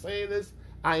when I'm saying this.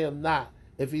 I am not.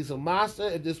 If he's a monster,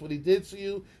 if this is what he did to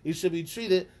you, he should be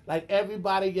treated like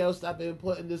everybody else that been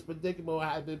put in this predicament or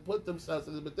have been put themselves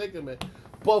in this predicament.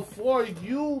 Before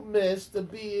you miss the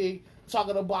being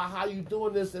talking about how you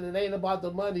doing this and it ain't about the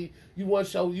money, you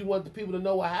want the people to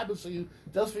know what happens to you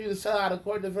just for you to sell out of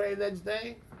court the very next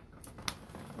day.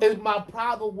 Is my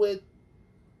problem with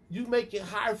you make it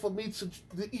hard for me to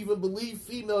even believe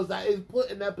females that is put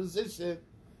in that position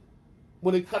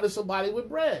when it comes to somebody with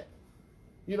bread.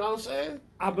 You know what I'm saying?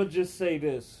 I'ma just say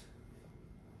this.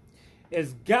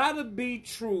 It's gotta be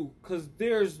true, because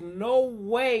there's no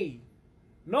way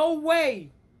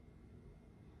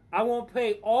I won't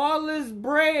pay all this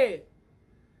bread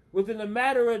within a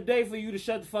matter of a day for you to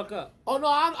shut the fuck up. Oh, no,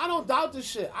 I don't doubt this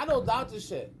shit. I don't doubt this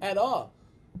shit at all.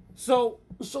 So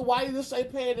why you just say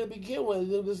paying to begin with?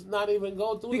 You just not even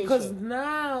go through this shit? Because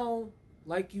now,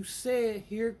 like you said,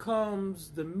 here comes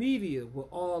the media with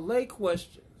all their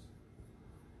questions.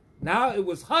 Now it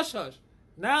was hush hush.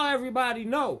 Now everybody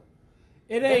know.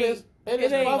 It ain't.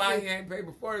 Why he ain't paid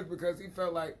before is because he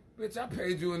felt like, bitch, I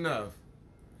paid you enough.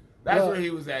 That's where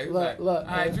he was at. He was like, all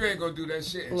right, you ain't gonna do that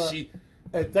shit. And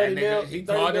at 30 million, he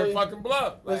called her fucking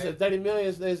bluff. Listen, 30 million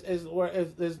is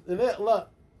look.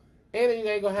 And you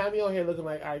ain't gonna have me on here looking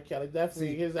like, all right, Kelly,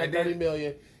 definitely, here's that 30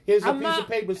 million. Here's a piece of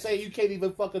paper saying you can't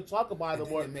even fucking talk about it no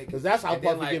more. Because that's how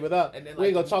Puffy give it up. We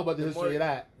ain't gonna talk about the history of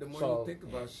that. The more you think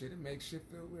about shit, it makes shit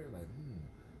feel weird. Like,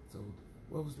 so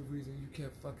what was the reason you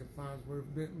kept fucking Farnsworth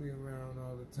Bentley around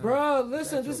all the time? Bro,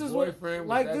 listen, this is what,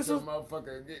 like, this is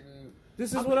motherfucker getting.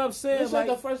 This is what I'm saying. This is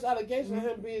the first allegation of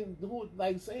him being doing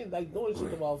shit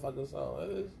to motherfuckers.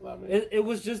 So it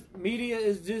was just media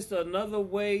is just another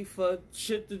way for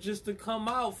shit to come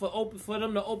out for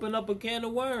them to open up a can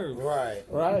of worms.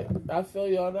 Right. I feel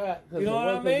you on that. You know what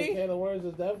I mean? The can of worms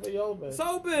is definitely open. It's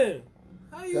open.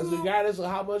 Because regardless of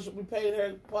how much we paid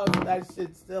her, that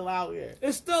shit's still out here.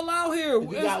 It's still out here. You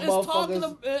got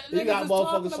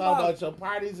motherfuckers talking about your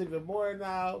parties even more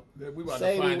now. We about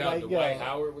to find out Dwight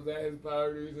Howard was at his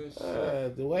parties and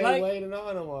shit. Dwayne and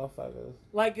all them motherfuckers.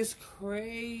 Like, it's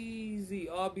crazy,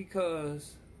 all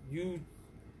because you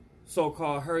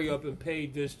so-called hurry up and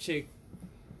paid this chick,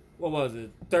 what was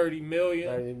it, 30 million?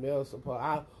 30 million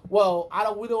support. We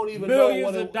don't even millions know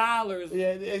what of dollars.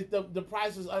 Yeah, the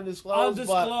price is undisclosed.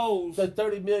 But the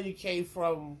 30 million came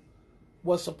from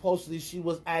what supposedly she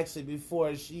was asking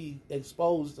before she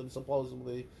exposed him.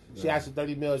 Supposedly, she asked for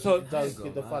 30 million. So does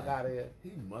get the fuck out of here.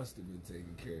 He must have been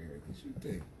taking care of her, because you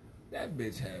think that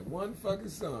bitch had one fucking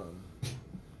son,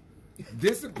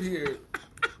 disappeared,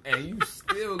 and you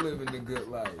still living the good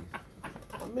life.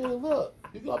 I mean, look,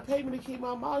 you gonna pay me to keep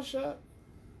my mouth shut?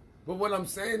 But what I'm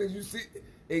saying is, you see,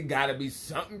 it gotta be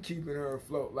something keeping her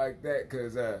afloat like that,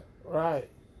 because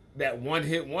that one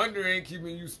hit wonder ain't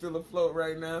keeping you still afloat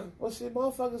right now. Well, see,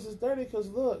 motherfuckers is dirty, because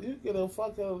look, you get a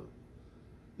fucking,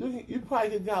 you probably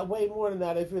could got way more than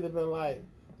that if it had been like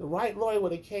the right lawyer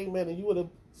would have came in and you would have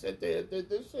sat there and did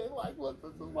this shit like, look,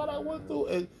 this is what I went through,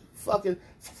 and fucking.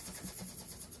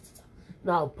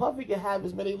 Now, Puffy can have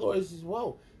as many lawyers as he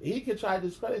wants. He can try to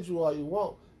discredit you all you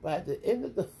want, but at the end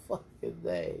of the fucking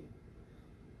day,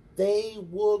 they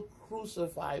will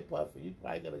crucify Puffy. You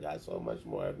probably could have got so much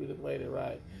more if you'd have played it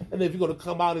right. And if you're going to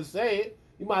come out and say it,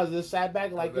 you might as well just sat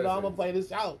back like, I'm going to play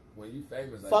this out. When you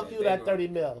famous like fuck you, that 30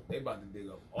 mil. They about to dig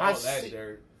up all that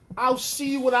dirt. I'll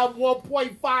see you when I'm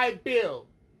 1.5 bill,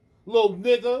 little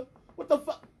nigga. What the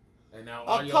fuck? And now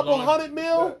a couple $100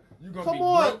 mil? You gonna be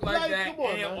broke like that,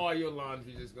 and all your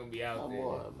laundry just gonna be out there.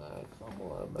 Come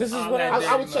on, man. This is what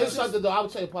I would say something though. I would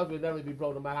say Puffy would never be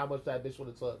broke no matter how much that bitch would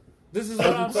have took. This is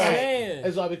what I'm saying.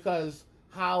 It's all because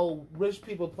how rich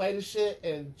people play the shit,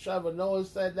 and Trevor Noah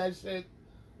said that shit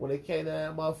when it came to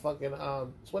that motherfucking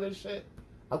Twitter shit,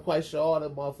 I'm quite sure all the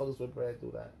motherfuckers with bread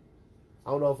do that. I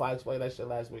don't know if I explained that shit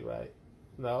last week, right?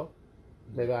 No?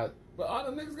 Maybe I... But all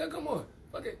the niggas gotta come on.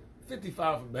 Fucking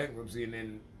 55 from bankruptcy and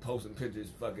then posting pictures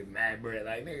fucking mad bread.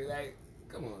 Like, nigga, like,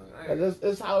 come on.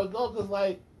 It's how it goes, because,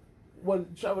 like,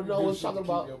 when Trevor Noah was talking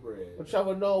about...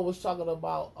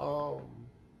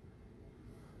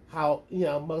 how, you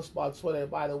know, Musk about Twitter, and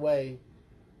by the way,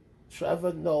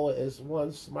 Trevor Noah is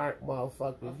one smart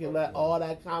motherfucker. You can let all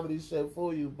that comedy shit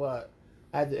fool you, but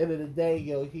at the end of the day,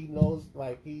 yo, he knows,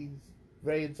 like, he's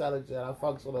very intelligent. I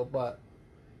fucks with him, but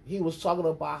he was talking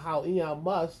about how Elon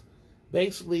Musk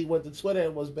basically went to Twitter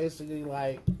and was basically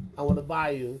like, I want to buy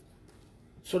you.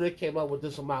 Twitter came up with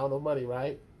this amount of money,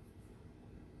 right?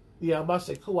 Elon Musk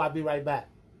said, cool, I'll be right back.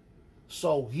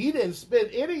 So he didn't spend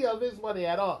any of his money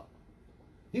at all.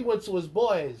 He went to his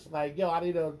boys, like, yo, I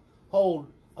need to hold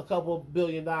a couple $1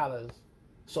 billion.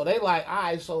 So they like, all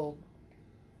right, so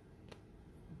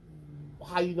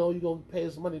how you know you're going to pay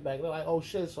his money back? They're like, oh,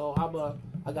 shit, so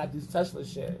I got these Tesla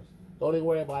shares. Don't even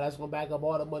worry about it. That's going to back up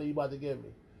all the money you about to give me.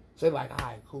 So they're like, all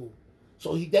right, cool.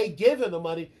 So they give him the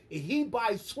money, and he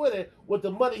buys Twitter with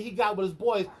the money he got with his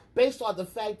boys based on the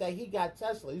fact that he got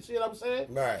Tesla. You see what I'm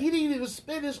saying? Right. He didn't even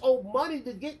spend his own money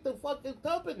to get the fucking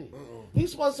company. He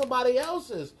spent somebody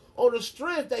else's on the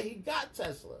strength that he got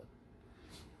Tesla.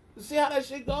 You see how that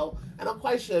shit go? And I'm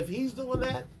quite sure if he's doing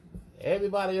that,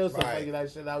 everybody else will figure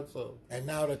that shit out too. And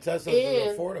now the Teslas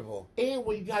are affordable. And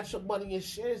when you got your money in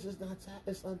shares,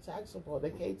 it's untaxable. They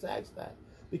can't tax that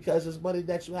because it's money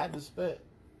that you had to spend.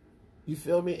 You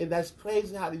feel me? And that's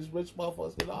crazy how these rich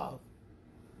motherfuckers get off.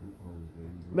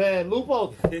 Man,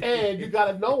 loopholes. And you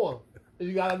gotta know them. And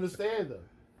you gotta understand them.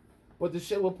 But the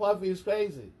shit with Puffy is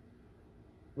crazy.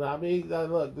 You know what I mean?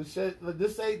 Look, the shit.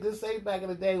 This ain't back in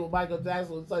the day when Michael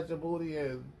Jackson was touching booty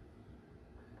and.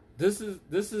 This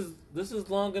is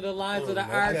longer the lines of the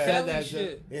R. Kelly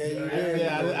shit. Yeah, you did.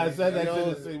 Yeah, I said that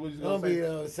shit to see what you gonna say.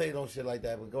 Don't be say no shit like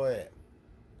that, but go ahead.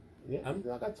 Yeah, I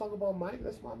gotta talk about Mike.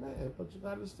 That's my man. But you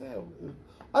gotta understand.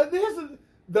 Here's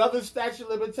the other statute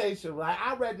limitation, right?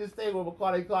 I read this thing where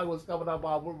Macaulay Culkin was coming up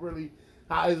about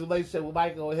how his relationship with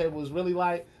Michael and him was really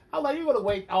like. I'm like, you gonna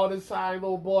wait all this time,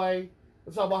 little boy,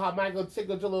 and talk about how Michael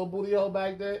tickled your little booty hole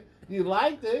back then? You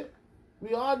liked it.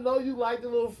 We all know you liked the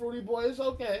little fruity boy. It's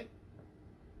okay.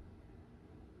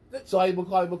 So all you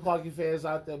Macaulay Culkin fans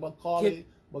out there, Macaulay.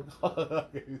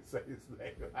 You say his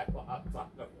name like what I'm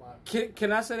talking about.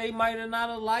 Can I say they might have not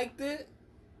have liked it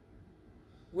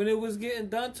when it was getting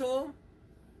done to him?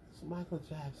 It's Michael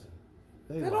Jackson.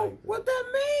 What that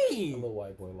The mean? little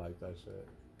white boy liked that shit.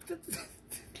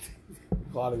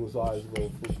 Macaulay was always a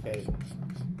little fruitcake.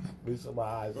 At least in my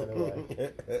eyes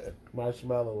anyway.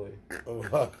 Marshmallowy.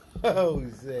 Oh,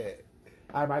 shit.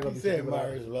 I might gonna be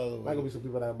some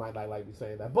people that might not like me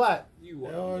saying that, but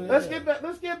let's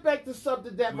get back to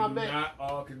something that my man. Not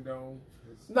all condone.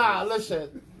 Nah,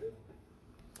 listen.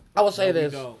 I will say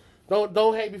this.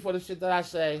 Don't hate me for the shit that I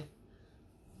say.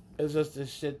 It's just the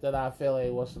shit that I feel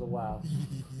like once in a while,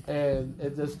 and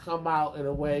it just come out in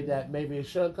a way that maybe it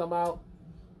shouldn't come out.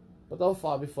 But don't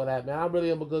fault me for that, man. I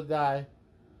really am a good guy,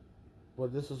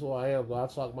 but this is who I am. I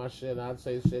talk my shit and I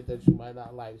say shit that you might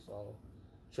not like, so.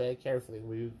 Tread carefully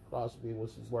when you cross me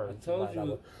with some words. I told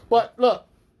you. But look,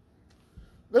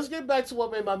 let's get back to what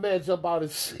made my man jump out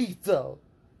his seat, though.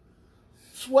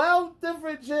 12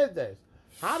 different genders.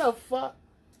 How the fuck?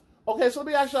 Okay, so let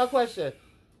me ask you a question.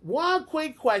 One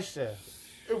quick question.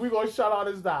 If we're going to shut all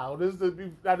this down.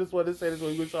 I just want to say this when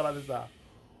we're going to shut all this down.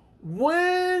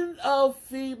 When a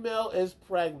female is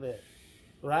pregnant,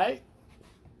 right?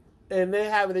 And they're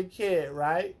having a kid,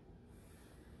 right?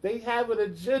 They having a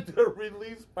gender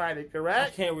release party,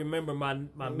 correct? I can't remember my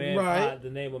man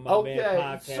the name of my man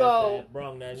podcast that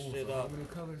brung that shit up. How many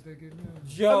colors they get now?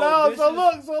 Yo, so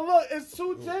look, it's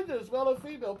two genders, male and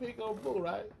female, pink and blue,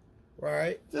 right?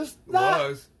 Right. Just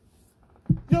not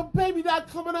your baby not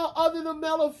coming out other than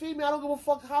male or female. I don't give a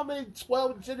fuck how many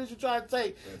 12 genders you try to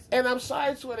take. And I'm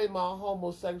sorry to any of my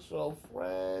homosexual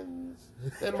friends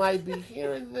that might be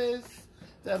hearing this,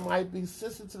 that might be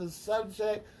sensitive to the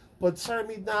subject. But turn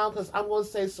me down because I'm going to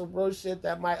say some real shit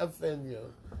that might offend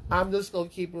you. I'm just going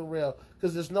to keep it real.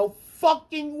 Because there's no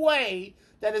fucking way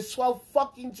that there's 12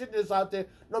 fucking genders out there,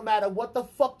 no matter what the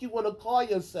fuck you want to call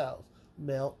yourselves.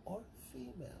 Male or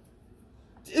female.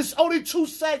 It's only two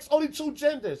sex, only two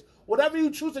genders. Whatever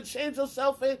you choose to change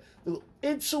yourself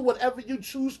into whatever you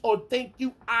choose or think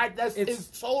you are,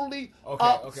 it's totally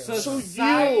up to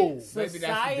you.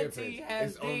 Society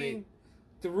has deemed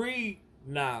 3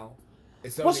 now.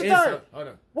 What's the third? Hold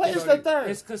on. What is the third?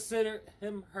 It's considered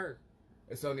him, her.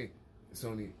 It's only It's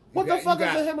only what the fuck is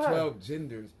a him her? 12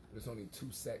 genders, but it's only 2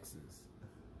 sexes.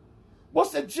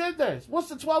 What's the genders? What's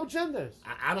the 12 genders?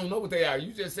 I don't know what they are.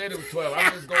 You just said it was 12.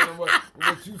 I'm just going on what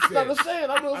you said. I'm saying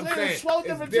there's 12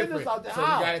 different genders out there. So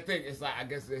How? you gotta think. It's like I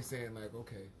guess they're saying like,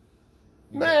 okay,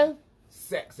 man,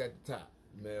 sex at the top,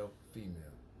 male,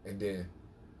 female, and then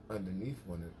underneath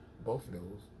both of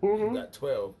those, you got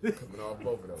 12 coming off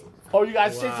both of those. Oh, you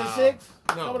got 6 and 6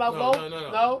 coming off both?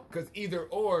 No. Because either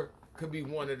or could be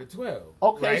one of the 12.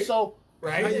 Okay, right? so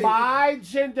right? my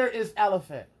gender is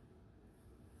elephant.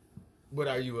 What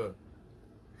are you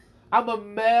I'm a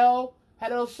male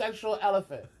heterosexual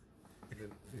elephant. There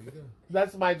you go.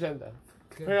 That's my gender.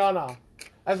 Okay. Here on out.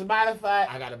 As a matter of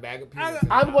fact, I got a bag of peanuts.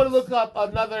 I'm going to look up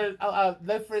another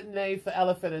different name for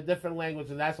elephant in a different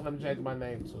language, and that's what I'm changing my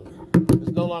name to.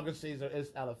 It's no longer Caesar, it's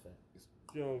elephant.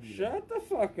 Yo, shut the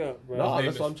fuck up, bro. No,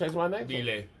 that's what I'm changing my name to.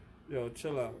 Delay. Yo,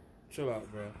 chill out, bro.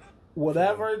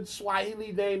 Whatever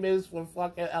Swahili name is for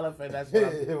fucking elephant, that's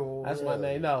my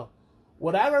name. No.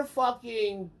 Whatever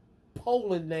fucking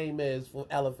Poland name is for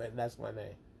elephant, that's my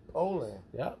name. Poland.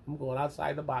 Yep, I'm going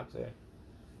outside the box here.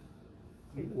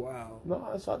 Wow. No,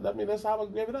 that's how I'm gonna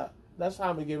give it up. That's how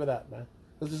I'm gonna give it up, man.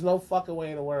 Because there's no fucking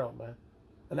way in the world, man.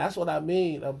 And that's what I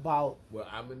mean about. Well,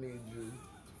 I'm gonna need you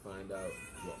to find out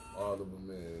what all of them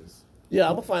is. Yeah,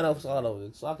 I'm gonna find out all of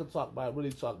it, so I can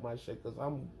really talk my shit. Because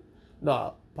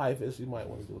Pifus, you might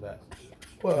want to do that.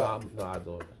 Well, I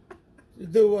do it. You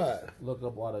do what? Look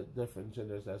up all the different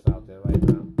genders that's out there right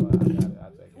now. But I got it.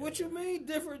 I'll take it. What you mean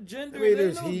different genders? I mean,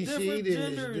 There's there's no he, different she,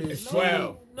 genders. It's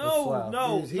 12.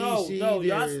 No. Y'all stop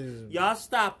it. Y'all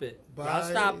stop it. Y'all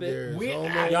stop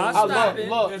it.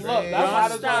 Look. That's how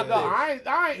this gonna go.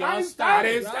 I ain't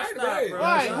started.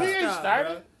 Right, we ain't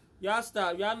started. Y'all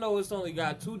stop. Y'all know it's only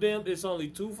got it's only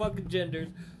 2 fucking genders.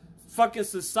 Fucking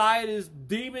society is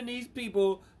deeming these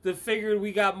people to figure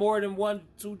we got more than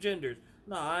 2 genders.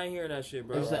 No, I ain't hearing that shit,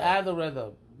 bro. It's the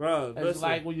algorithm. Bro, it's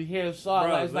like when you hear a song.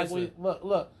 Bro, it's like when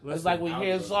it's like when you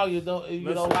hear a song, you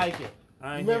don't like it.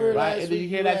 I ain't Remember, right? And then you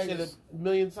hear that shit a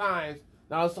million times.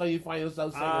 Now all of a sudden you find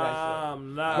yourself singing that shit.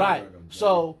 I'm not. Right.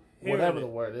 So whatever the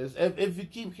word is, if you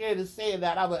keep hearing it saying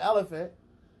that I'm an elephant,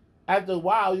 after a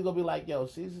while you're gonna be like, yo,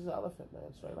 Caesar's an elephant,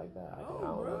 man, straight like that.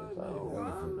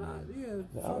 I'm not. Yeah,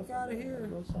 fuck out of here.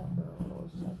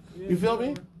 You feel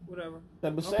me? Whatever.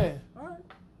 I'm saying. All right.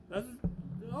 That's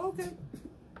okay.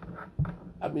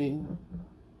 I mean,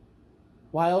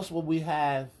 why else would we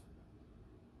have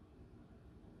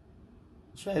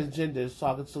transgenders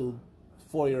talking to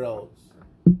 4-year-olds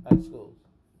at schools?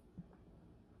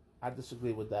 I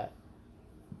disagree with that.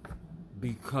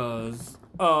 Because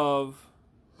of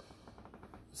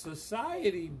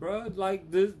society, bro.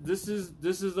 Like this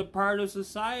is a part of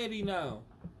society now.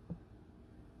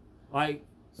 Like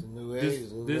it's a new age,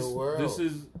 it's a new world. This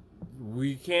is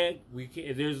we can't.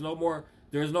 There's no more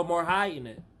hiding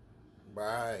it.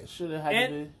 Right. Should have had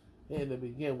to be in to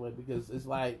begin with, because it's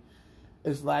like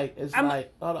hold on,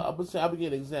 I'm gonna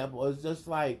give an example. It's just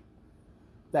like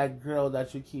that girl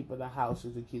that you keep in the house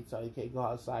and you keep telling you can't go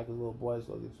outside because little boys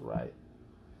gonna get you right.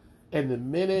 And the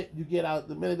minute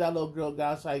that little girl go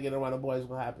outside and get around the boys,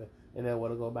 what happen? And they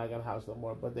want to go back in the house no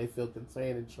more, but they feel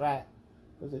contained and trapped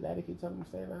because their daddy keep telling them to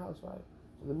stay in the house, right?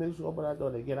 So the minute you open that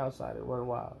door, they get outside and run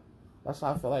wild. That's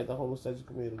how I feel like the homosexual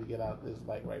community get out is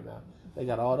like right now. They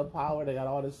got all the power, they got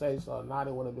all the say, so now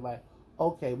they want to be like,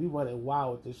 okay, we running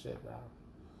wild with this shit now.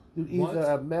 You either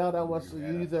a male that wants to,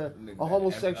 you either a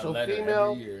homosexual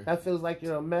female that feels like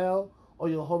you're a male, or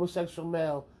you're a homosexual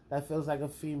male that feels like a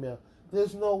female.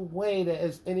 There's no way there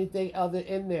is anything other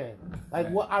in there. Like,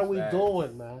 what are we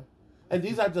doing, man? And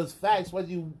these are just facts, whether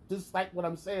you dislike what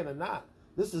I'm saying or not.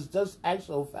 This is just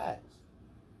actual facts.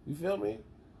 You feel me?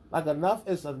 Like, enough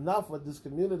is enough with this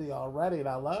community already, and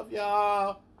I love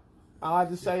y'all. I like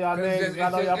to say y'all names. I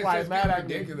know y'all probably mad at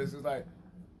me. Ridiculous. It's like,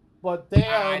 but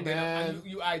damn, man,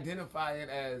 you identify it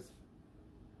as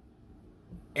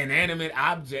inanimate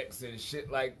objects and shit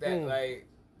like that, like.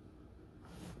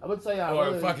 I'm gonna tell y'all,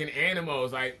 or fucking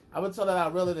animals, like. I'm gonna tell you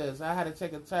how real it is. I had to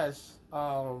take a test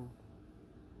for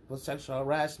sexual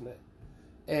harassment,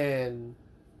 and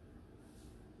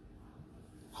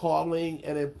calling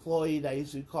an employee that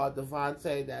used to be called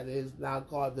Devontae, that is now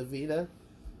called Davita.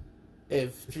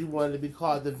 If she wanted to be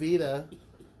called Davita,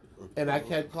 and I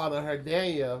kept calling her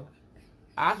Daniel,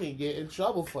 I can get in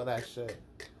trouble for that shit.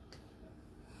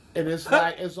 And it's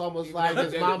like, it's almost like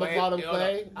his mama called him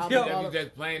play. I'm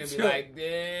just playing and be like,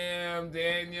 damn,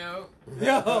 Daniel.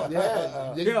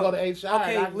 Yeah, you go to HR.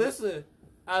 Okay, listen,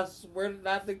 I swear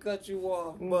not to cut you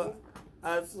off, but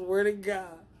I swear to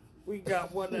God, we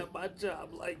got one at my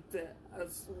job like that. I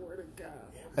swear to God.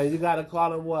 And you got to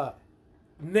call him what?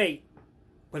 Nate,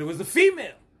 but it was a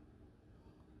female.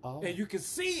 Oh. And you can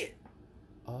see it.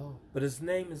 Oh. But his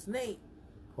name is Nate.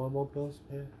 Hormone pills,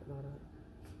 and all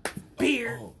that.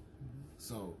 Beard. Oh.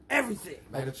 So everything.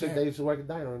 Like the chick that used to work at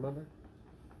Diner, remember?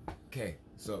 Okay,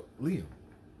 so Liam.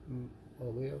 Oh,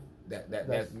 Liam.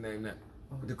 That's the name now.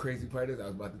 The crazy part is I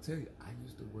was about to tell you, I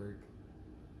used to work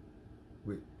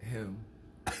with him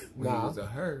when he was a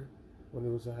her. When he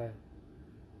was a her.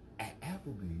 At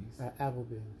Applebee's. At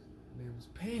Applebee's. His name was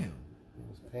Pam. It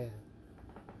was Pam.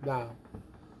 Now,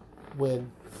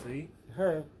 when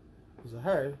her was a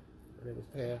her, and it was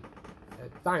Pam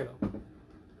at Dino.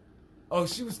 Oh,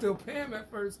 she was still Pam at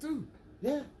first too.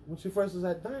 Yeah, when she first was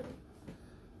at Dino.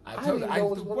 I told her I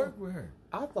used to work with her.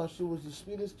 I thought she was the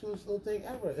sweetest, cutest little thing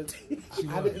ever.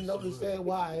 I didn't understand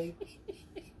why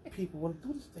people want to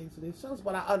do this thing to themselves,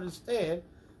 but I understand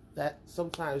that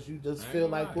sometimes you just feel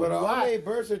like but on their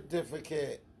birth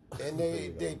certificate and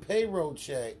they payroll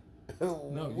check,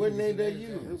 what name they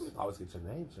use? I always get your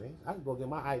name changed. I can go get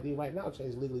my ID right now,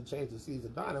 legally change the Caesar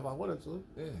Don if I wanted to.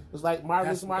 Yeah. It's like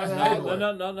Martin.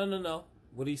 No.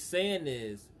 What he's saying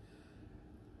is,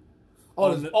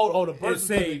 the birth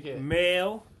certificate.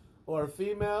 Male or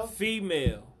female.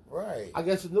 Female. Right. I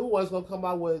guess the new one's gonna come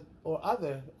out with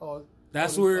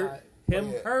That's where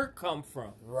her come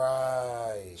from.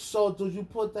 Right. So do you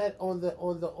put that on the?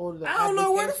 I don't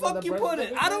know where the fuck you put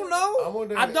it. I don't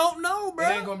know. I don't know, bro.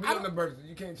 It ain't gonna be on the birth certificate.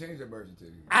 You can't change the birth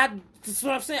certificate. That's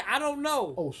what I'm saying. I don't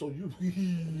know. Oh, so you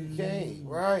can't.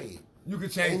 Right. You can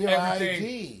change your everything.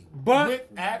 ID. But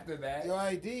after that, your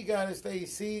ID gotta stay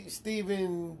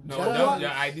Stephen. No,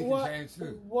 your ID can change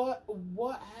too.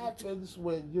 What happens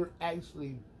when you're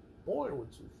actually born with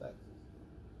two sexes?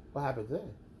 What happens then?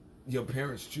 Your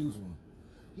parents choose one.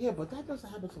 Yeah, but that doesn't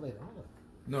happen till later on.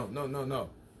 No.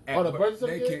 Oh, the birth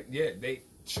certificate? They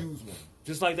choose one.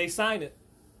 Just like they sign it.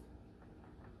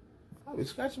 I be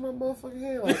scratching my motherfucking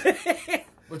head like.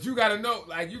 But you gotta know,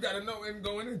 in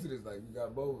going into this, like you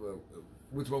got both of them.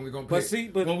 Which one we gonna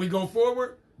pick? But when we go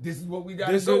forward, this is what we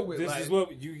gotta go with. This is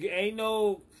what you ain't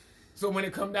no. So when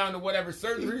it come down to whatever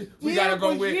surgery, we gotta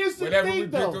go with whatever we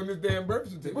picked on this damn birth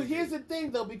certificate. But here's the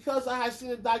thing, though, because I have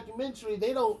seen a documentary,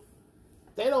 they don't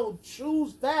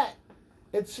choose that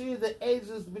until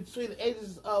between the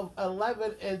ages of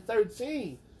 11 and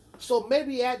 13. So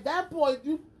maybe at that point,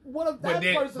 what if that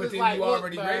person is like, you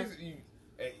already raised it.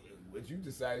 What you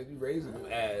decided, you raised him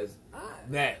as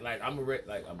that. Like I'm gonna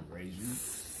raise you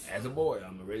as a boy.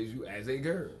 I'm gonna raise you as a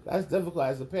girl. That's difficult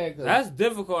as a parent. That's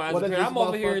difficult as a parent. I'm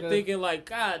over here thinking like,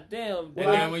 God damn. And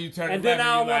then when you turn, and then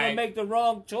I don't want to make the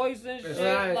wrong choice and shit.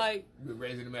 Right. Like you're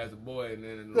raising him as a boy, and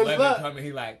then 11 coming,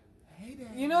 he like, hey, Dad.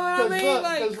 You know what I mean?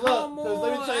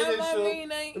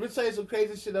 Let me tell you some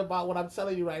crazy shit about what I'm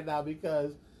telling you right now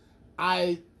because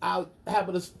I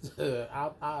happen to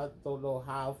I don't know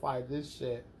how I find this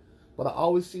shit. But I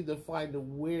always seem to find the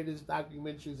weirdest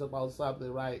documentaries about something,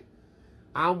 right?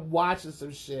 I'm watching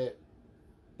some shit,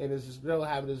 and there's this girl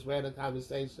having this random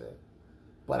conversation.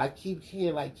 But I keep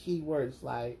hearing, like, keywords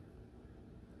like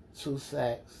two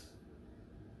sex,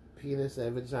 penis,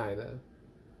 and vagina.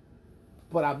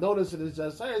 But I'm noticing it's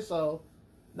just her, so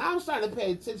now I'm starting to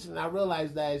pay attention, and I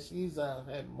realize that she's a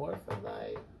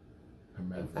hermaphrodite.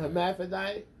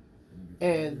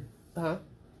 And,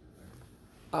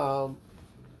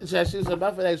 she was a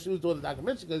hermaphrodite. She was doing the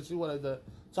documentary because she wanted to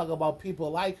talk about people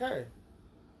like her.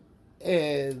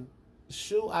 And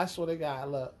I swear to God,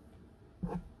 look,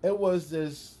 it was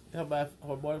this hermaphrodite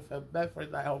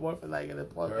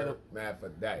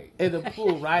in the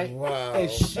pool, right? Wow.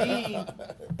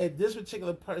 And this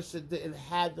particular person didn't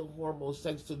have the hormone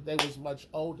sex till they was much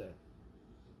older.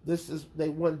 This is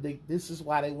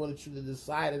why they wanted you to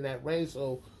decide in that range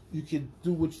so you can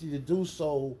do what you need to do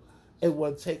so it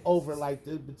would take over like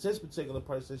this particular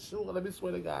person. Shoot, let me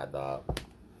swear to God, dog.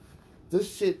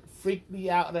 This shit freaked me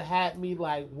out and it had me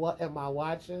like, what am I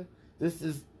watching? This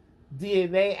is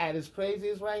DNA at its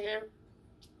craziest right here.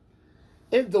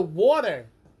 In the water,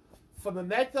 from the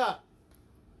neck up,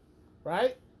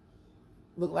 right?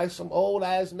 Look like some old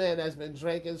ass man that's been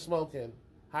drinking, smoking,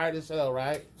 hard as hell,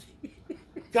 right?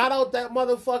 Got out that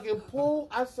motherfucking pool.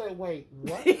 I said, wait,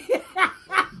 what?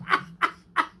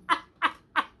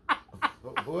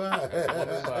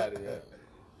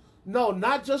 No,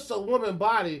 not just a woman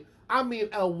body. I mean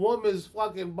a woman's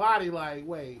fucking body. Like,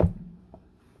 wait,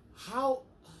 how?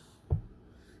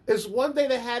 It's one thing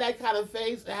to have that kind of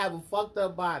face and have a fucked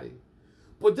up body,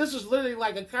 but this is literally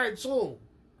like a cartoon.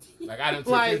 Like I done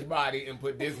took his body and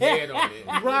put this head on it.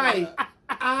 Right.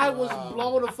 I was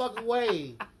blown the fuck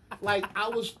away. Like I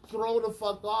was thrown the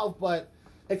fuck off, but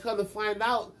I come to find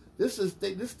out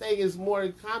this thing is more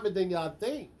common than y'all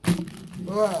think.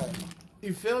 Right.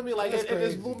 You feel me? Like, it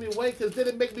just blew me away because then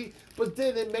it makes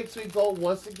me go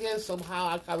once again. Somehow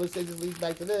our conversation leads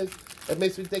back to this. It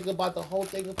makes me think about the whole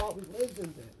thing about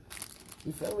religion. Then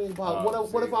you feel me?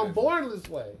 About what if I'm born this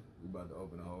way? We about to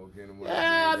open a whole can of worms.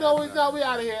 Yeah, I know. We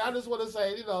out of here. I just want to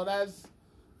say,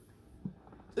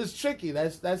 it's tricky.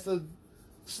 That's a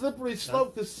slippery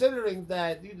slope, considering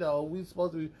that we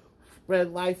supposed to be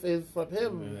spread life in from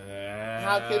him.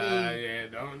 How can he? Yeah,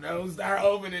 don't start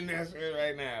opening that shit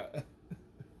right now.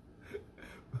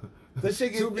 This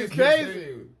shit gets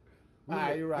crazy. All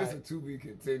right, you're right. This is to be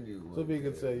continued. To be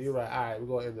continued. You're right. All right, we're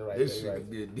gonna end it right. This shit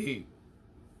could get deep.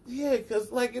 Yeah, cause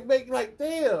it make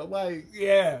damn,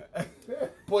 yeah.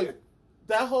 But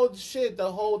that whole shit,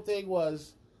 the whole thing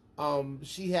was,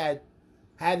 she had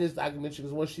this documentary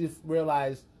because when she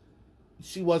realized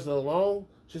she wasn't alone,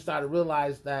 she started to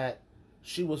realize that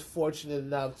she was fortunate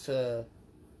enough to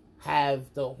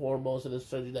have the hormones and the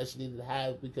surgery that she needed to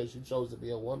have because she chose to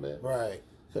be a woman. Right.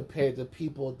 Compared to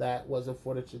people that wasn't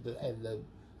fortunate and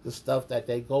the stuff that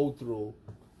they go through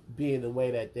being the way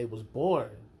that they was born.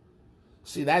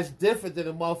 See, that's different than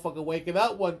a motherfucker waking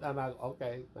up not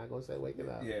gonna say waking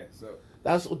up. Yeah, so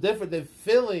that's different than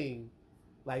feeling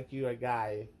like you're a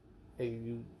guy and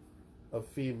you a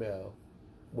female.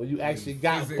 When you actually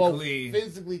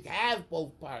physically have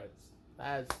both parts.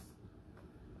 That's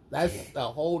a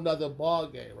whole nother ball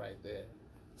game right there.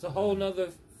 It's a whole nother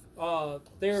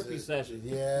therapy session.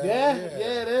 Yeah,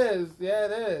 it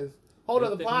is. Whole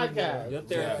other podcast. Your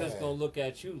therapist gonna look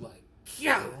at you like,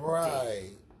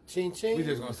 right. Ching ching. We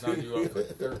just gonna sign you up for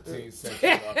 13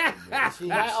 seconds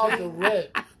right off the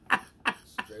rip.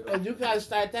 And you gotta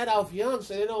start that off young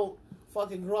so they don't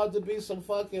fucking grow up to be some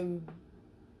fucking.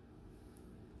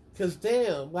 Cause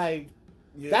damn,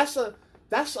 that's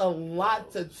a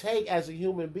lot to take as a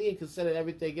human being, considering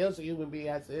everything else a human being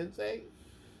has to intake.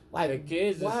 The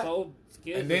kids are so.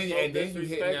 And then you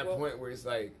hit that point where it's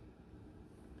like.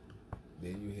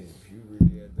 Then you hit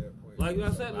puberty at that point. Like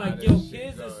I said, your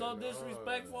kids are so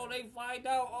disrespectful. They find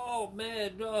out, oh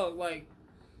man, dog,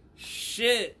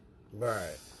 shit.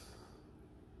 Right.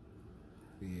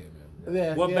 Yeah, man.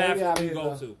 Yeah, what bathroom you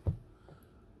go to?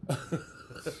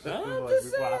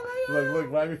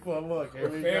 Look, right before I look. Here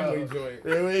we family go. joint.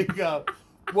 Here we go.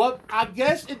 Well, I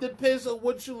guess it depends on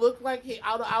what you look like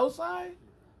outside.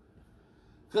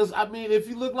 Because if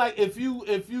you look like if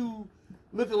you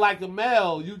looking like a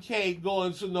male, you can't go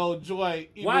into no joint.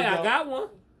 Why I got one?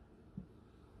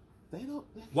 They don't.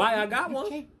 Why I got one?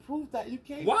 You can't prove that. You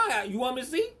can't. Why? You want me to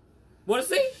see? Want to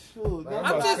see? Shoot,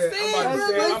 I'm just saying.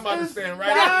 I'm about to stand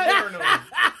right in the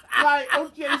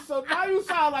okay, so now you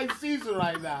sound like Caesar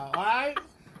right now, all right?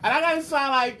 And I gotta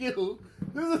sound like you.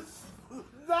 This is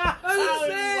not how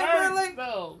it works,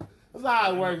 though. That's not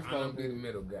how it works, though. I'm gonna be the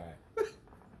middle guy.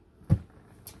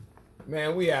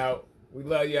 Man, we out. We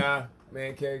love y'all.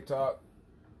 Man Cave Talk,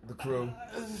 the crew.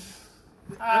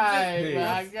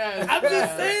 I guess. I'm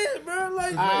just saying, bro. Go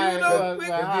ahead.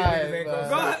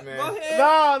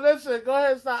 No, listen. Go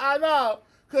ahead and stop. I know.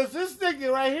 Because this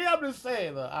nigga right here, I'm just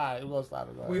saying. All right, we're going to stop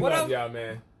it. We love y'all,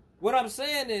 man. What I'm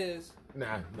saying is.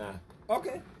 Nah.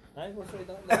 Okay. I ain't going to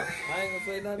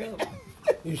say nothing else.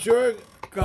 You sure?